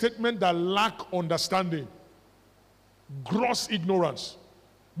make statements that lack understanding. Gross ignorance.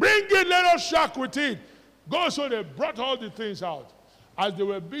 Bring it, let us shack with it. God, so they brought all the things out. As they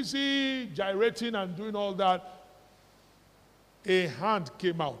were busy gyrating and doing all that, a hand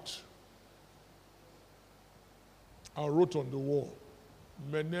came out and wrote on the wall,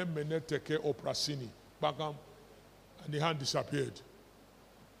 Mene mene teke oprasini. Bakam. And the hand disappeared.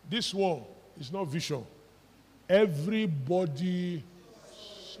 This one is not vision. Everybody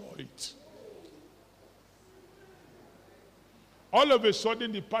saw it. All of a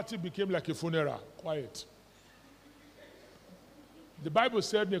sudden, the party became like a funeral. Quiet. The Bible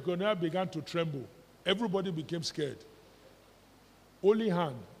said Nebuchadnezzar began to tremble. Everybody became scared. Only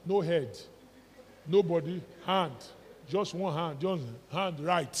hand, no head, no body, hand. Just one hand, just hand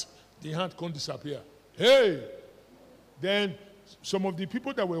right. The hand can't disappear. Hey! Then some of the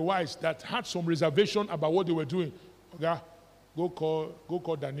people that were wise, that had some reservation about what they were doing, okay, go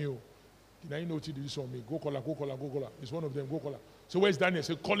call Daniel. Did I know what he did this on me? Go call her. It's one of them, go call her. So where's Daniel?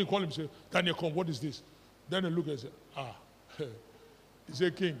 Say, call him. Say, Daniel, come, what is this? Daniel looked and said, he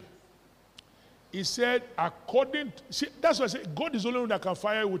said, King. He said, see, that's why I say, God is the only one that can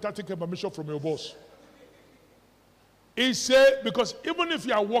fire you without taking permission from your boss. He said, because even if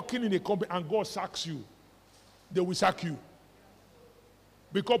you are working in a company and God sacks you, they will sack you.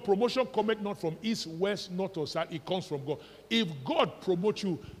 Because promotion comes not from east, west, north, or south. It comes from God. If God promotes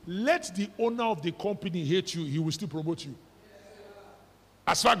you, let the owner of the company hate you. He will still promote you.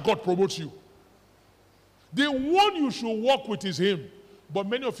 As far as God promotes you. The one you should work with is him. But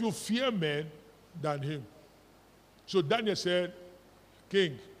many of you fear men than him. So Daniel said,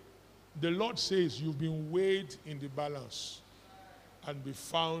 King, the Lord says you've been weighed in the balance and be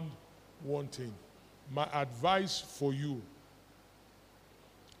found wanting. My advice for you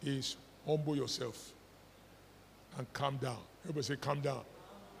is humble yourself and calm down. Everybody say, calm down.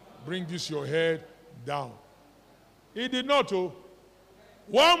 Bring this your head down. He did not.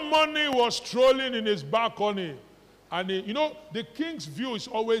 One morning was strolling in his balcony. And the king's view is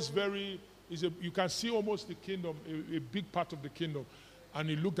always very, you can see almost the kingdom, a big part of the kingdom. And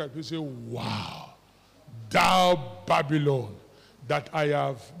he looked at me and said, wow, thou Babylon, that I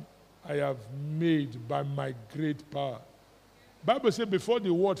have made by my great power. Bible says before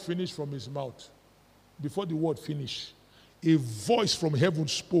the word finished from his mouth, before the word finished, a voice from heaven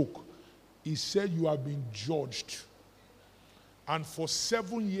spoke. He said, you have been judged. And for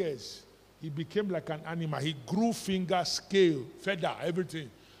 7 years, he became like an animal. He grew finger, scale, feather, everything.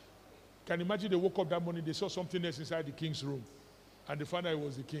 Can you imagine they woke up that morning, they saw something else inside the king's room. And they found out he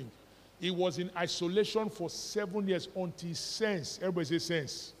was the king. He was in isolation for 7 years until sense, everybody say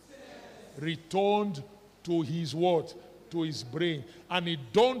sense, returned to his what? To his brain. And it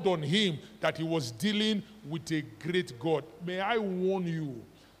dawned on him that he was dealing with a great God. May I warn you,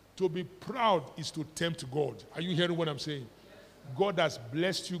 to be proud is to tempt God. Are you hearing what I'm saying? God has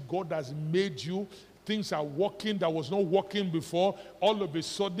blessed you. God has made you. Things are working that was not working before. All of a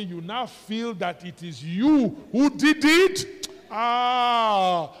sudden, you now feel that it is you who did it.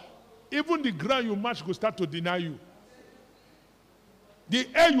 Even the ground you march will start to deny you. The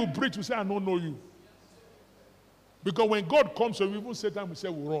air you breathe will say, I don't know you. Because when God comes, so even Satan will say,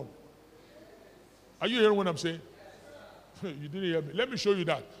 we'll run. Are you hearing what I'm saying? You didn't hear me. Let me show you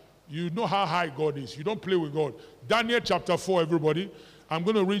that. You know how high God is. You don't play with God. Daniel chapter 4, everybody. I'm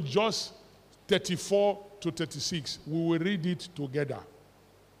going to read just 34 to 36. We will read it together.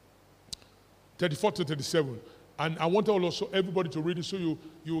 34 to 37. And I want also everybody to read it so you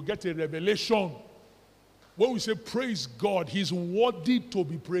will get a revelation. When we say praise God, he's worthy to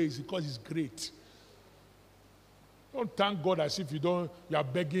be praised because he's great. Don't thank God as if you are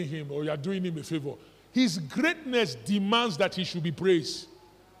begging him or you are doing him a favor. His greatness demands that he should be praised.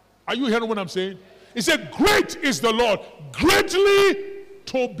 Are you hearing what I'm saying? He said, great is the Lord, greatly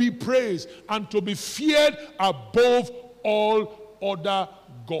to be praised and to be feared above all other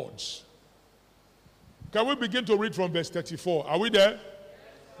gods. Can we begin to read from verse 34? Are we there?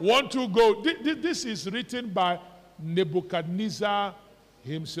 1, 2, go. This is written by Nebuchadnezzar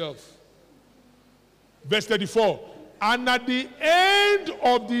himself. Verse 34. And at the end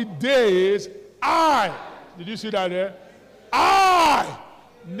of the days, did you see that there?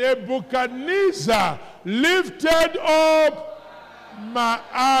 Nebuchadnezzar, lifted up my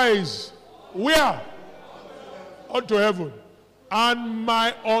eyes. Where? Unto heaven. And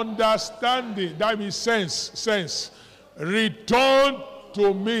my understanding, that means sense, returned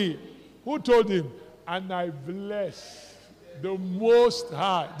to me. Who told him? And I bless the Most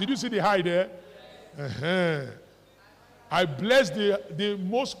High. Did you see the high there? I bless the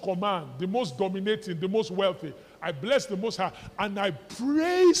most command, the most dominating, the most wealthy. I bless the Most High, and I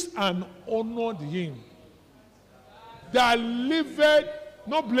praised and honored him. That liveth,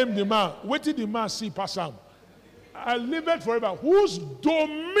 not blame the man. Wait till the man see pass him. I liveth forever, whose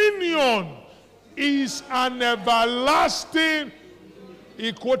dominion is an everlasting.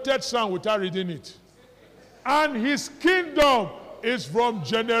 He quoted some without reading it. And his kingdom is from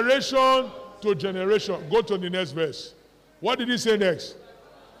generation to generation. Go to the next verse. What did he say next?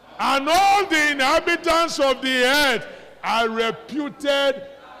 And all the inhabitants of the earth are reputed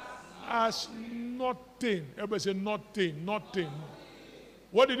as nothing. Everybody say nothing, nothing.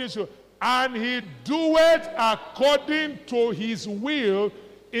 What did he say? And he doeth according to his will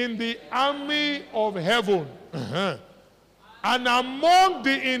in the army of heaven. And among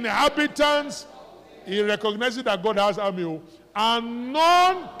the inhabitants, he recognizes that God has army. And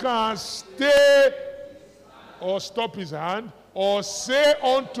none can stay or stop his hand or say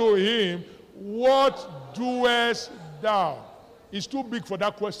unto him, what doest thou? It's too big for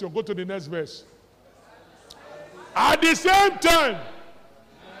that question. Go to the next verse. At the same time,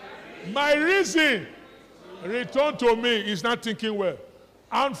 my reason returned to me. He's not thinking well.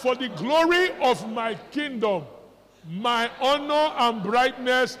 And for the glory of my kingdom, my honor and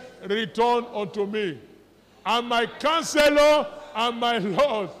brightness return unto me. And my counselor and my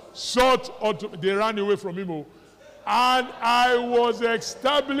Lord sought unto me. They ran away from him. And I was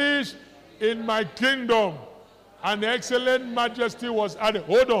established in my kingdom. An excellent majesty was added.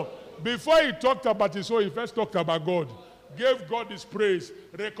 Hold on. Before he talked about his own, he first talked about God. Gave God his praise.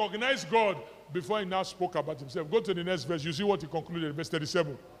 Recognized God before he now spoke about himself. Go to the next verse. You see what he concluded. Verse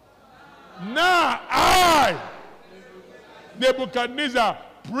 37. Now I, Nebuchadnezzar,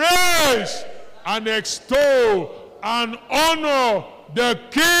 praise and extol and honor the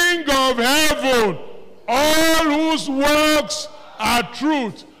King of heaven, all whose works are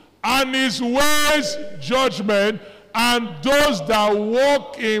truth, and his ways judgment, and those that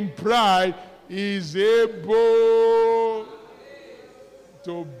walk in pride is able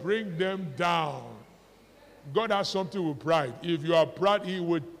to bring them down. God has something with pride. If you are proud, he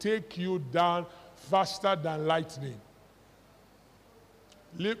will take you down faster than lightning.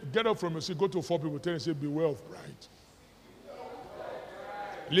 Get up from your seat, go to 4 people, tell them, say, beware of pride.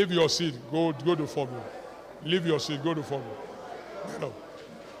 Leave your seat, go to 4 people. Leave your seat, go to 4 people. Get up.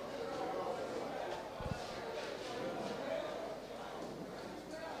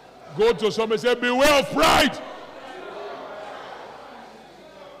 Go to somebody, say, beware of pride.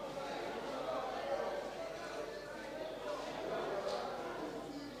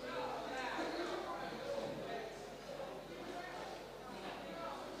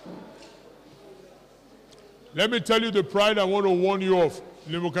 Let me tell you the pride I want to warn you of.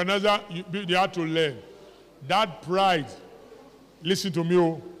 Nebuchadnezzar, you have to learn. That pride, listen to me,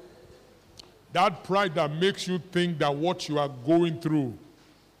 oh, that pride that makes you think that what you are going through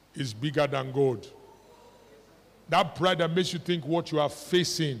is bigger than God. That pride that makes you think what you are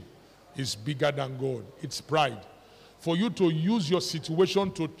facing is bigger than God. It's pride. For you to use your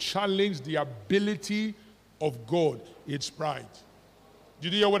situation to challenge the ability of God, it's pride.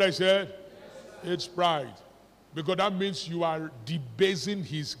 Did you hear what I said? It's pride. Because that means you are debasing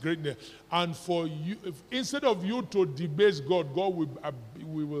his greatness. And for you, instead of you to debase God, God will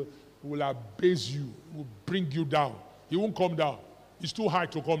abase you, will bring you down. He won't come down. It's too high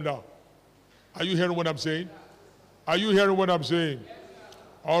to come down. Are you hearing what I'm saying? Are you hearing what I'm saying?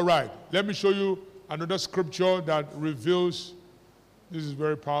 All right. Let me show you another scripture that reveals. This is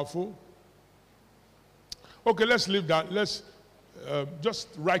very powerful. Okay, let's leave that. Let's just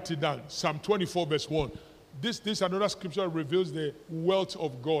write it down. Psalm 24, verse 1. This another scripture reveals the wealth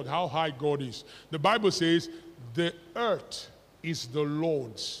of God, how high God is. The Bible says, the earth is the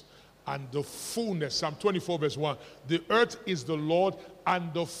Lord's and the fullness. Psalm 24 verse 1. The earth is the Lord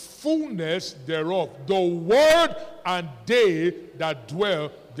and the fullness thereof. The world and they that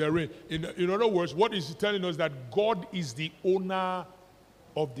dwell therein. In other words, what is he telling us? That God is the owner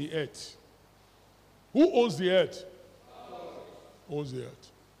of the earth. Who owns the earth? Owns the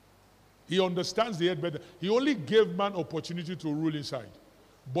earth. He understands the earth better. He only gave man opportunity to rule inside.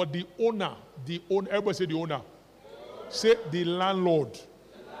 But the owner, everybody say the owner. Say the landlord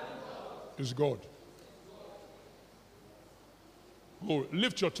is God. Go,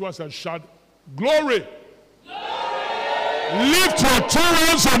 lift your two hands and shout, glory. Glory. Lift your two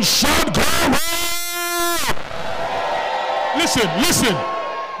hands and shout, glory. Listen.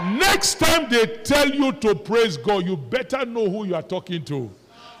 Next time they tell you to praise God, you better know who you are talking to.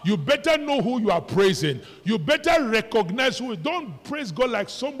 You better know who you are praising. You better recognize who. Don't praise God like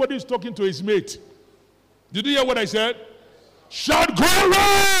somebody is talking to his mate. Did you hear what I said? Shout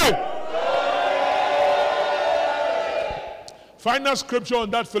glory! Final scripture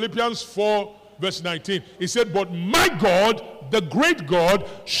on that, Philippians 4, verse 19. He said, but my God, the great God,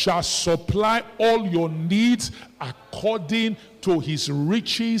 shall supply all your needs according to his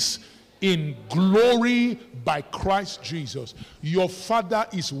riches in glory by Christ Jesus. Your Father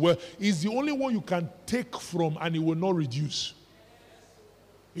is the only one you can take from and he will not reduce.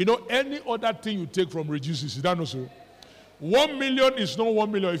 You know, any other thing you take from reduces. Is that not so? 1 million is not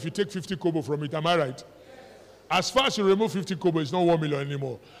 1 million if you take 50 kobo from it. Am I right? As far as you remove 50 kobo, it's not 1 million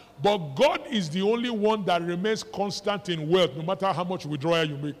anymore. But God is the only one that remains constant in wealth, no matter how much withdrawal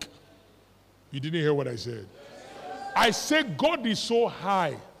you make. You didn't hear what I said. I say God is so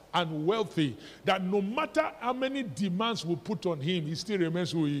high and wealthy that no matter how many demands we put on him, he still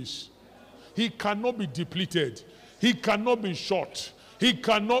remains who he is. He cannot be depleted. He cannot be short. He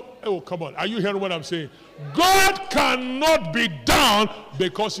cannot, oh come on, are you hearing what I'm saying? God cannot be down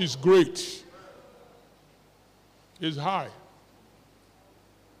because he's great. He's high.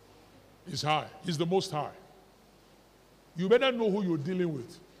 He's high. He's the most high. You better know who you're dealing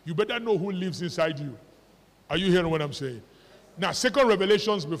with. You better know who lives inside you. Are you hearing what I'm saying? Now, second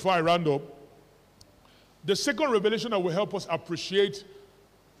revelations before I round up. The second revelation that will help us appreciate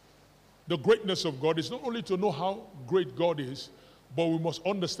the greatness of God is not only to know how great God is, but we must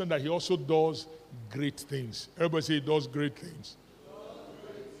understand that he also does great things. Everybody say he does great things.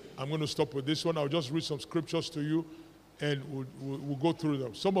 I'm going to stop with this one. I'll just read some scriptures to you, and we'll go through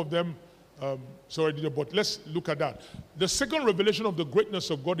them. Some of them, sorry, but let's look at that. The second revelation of the greatness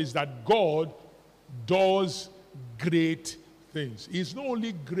of God is that God does great things. He's not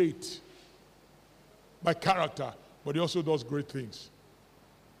only great by character, but he also does great things.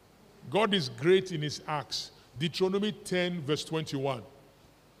 God is great in his acts. Deuteronomy 10, verse 21.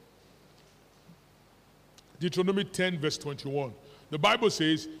 Deuteronomy 10, verse 21. The Bible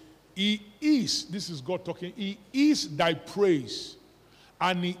says, he is, this is God talking, he is thy praise,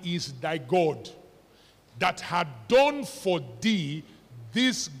 and he is thy God, that had done for thee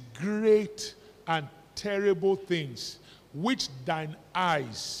these great and terrible things, which thine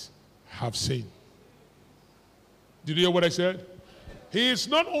eyes have seen. Did you hear what I said? He is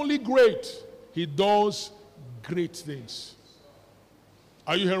not only great, he does great things.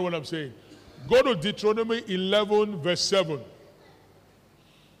 Are you hearing what I'm saying? Go to Deuteronomy 11 verse 7.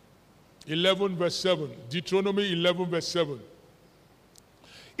 11 verse 7. Deuteronomy 11 verse 7.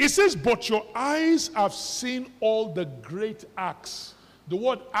 It says, but your eyes have seen all the great acts. The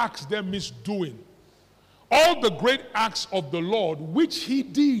word acts there means doing. All the great acts of the Lord which he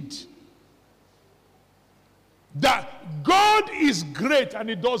did. That God is great and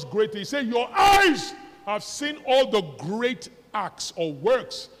he does great things. He said, your eyes have seen all the great acts or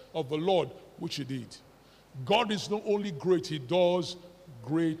works of the Lord which he did. God is not only great, he does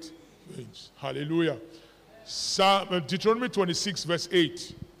great things. Hallelujah. Deuteronomy 26 verse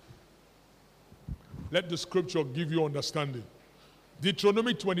 8. Let the scripture give you understanding.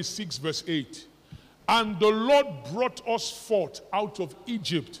 Deuteronomy 26 verse 8. And the Lord brought us forth out of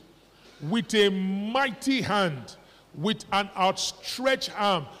Egypt with a mighty hand, with an outstretched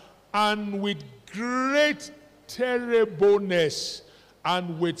arm, and with great terribleness,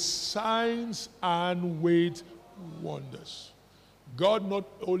 and with signs and with wonders. God not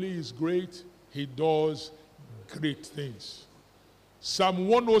only is great, he does great things. Psalm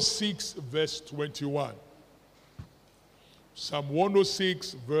 106 verse 21. Psalm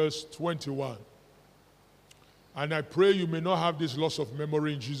 106 verse 21. And I pray you may not have this loss of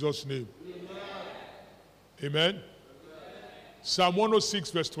memory in Jesus' name. Amen. Amen. Psalm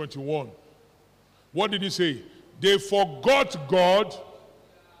 106 verse 21. What did he say? They forgot God.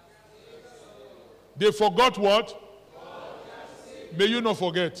 They forgot what? May you not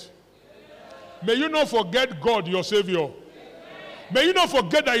forget. May you not forget God, your Savior. May you not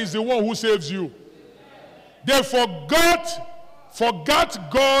forget that he's the one who saves you. They forgot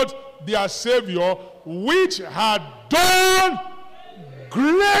God, their Savior, which had done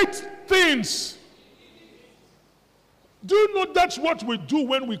great things. Do you know that's what we do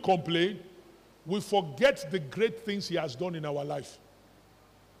when we complain? We forget the great things he has done in our life.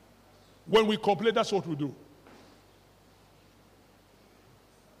 When we complain, that's what we do.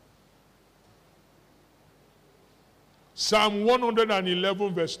 Psalm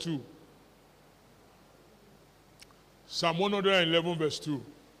 111 verse 2. Psalm 111 verse 2.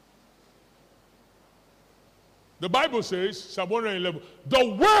 The Bible says, Psalm 111, the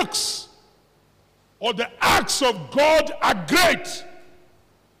works or the acts of God are great,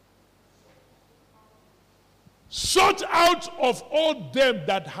 sought out of all them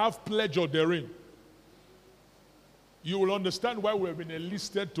that have pleasure therein. You will understand why we have been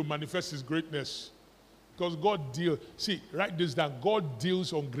enlisted to manifest his greatness. Because God deals, see, write this down. God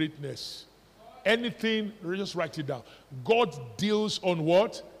deals on greatness. Anything, just write it down. God deals on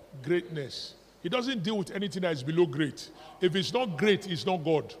what? Greatness. He doesn't deal with anything that is below great. If it's not great, it's not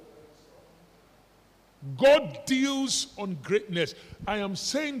God. God deals on greatness. I am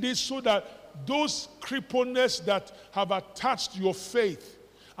saying this so that those crippleness that have attached your faith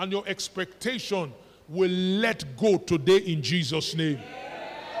and your expectation will let go today in Jesus' name.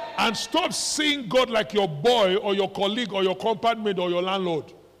 And stop seeing God like your boy or your colleague or your companionmate or your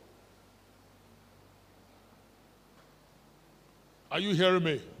landlord. Are you hearing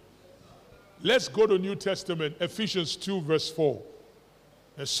me? Let's go to New Testament, Ephesians 2 verse 4.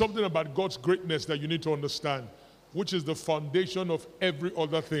 There's something about God's greatness that you need to understand, which is the foundation of every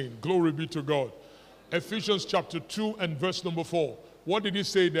other thing. Glory be to God. Ephesians chapter 2 and verse number 4. What did he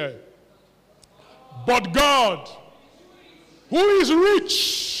say there? But God, who is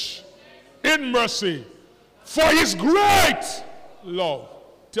rich in mercy, for his great love.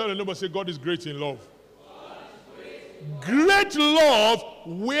 Tell the neighbor, say, God is great in love. Great love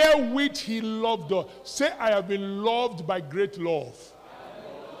wherewith he loved us. Say, I have been loved by great love.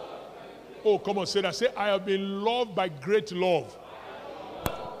 Oh, come on, say that. Say, I have been loved by great love.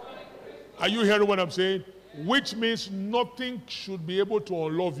 Are you hearing what I'm saying? Which means nothing should be able to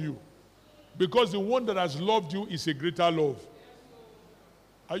unlove you. Because the one that has loved you is a greater love.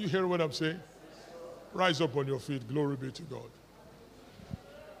 Are you hearing what I'm saying? Rise up on your feet. Glory be to God.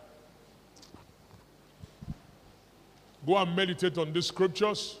 Go and meditate on these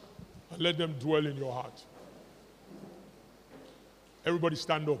scriptures and let them dwell in your heart. Everybody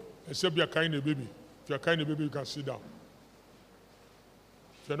stand up. Except you are carrying a baby. If you are carrying a baby, you can sit down.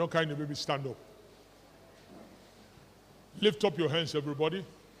 If you are not carrying a baby, stand up. Lift up your hands, everybody.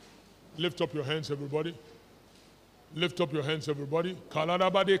 Lift up your hands, everybody. Lift up your hands, everybody. Come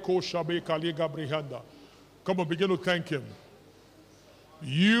on, begin to thank him.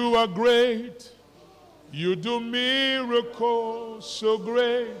 You are great. You do miracles so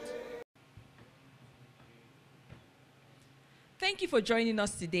great. Thank you for joining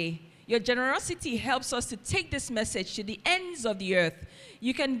us today. Your generosity helps us to take this message to the ends of the earth.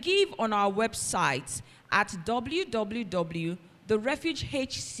 You can give on our website at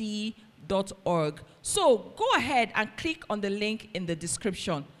www.therefugehc.org. So go ahead and click on the link in the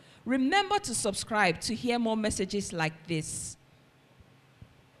description. Remember to subscribe to hear more messages like this.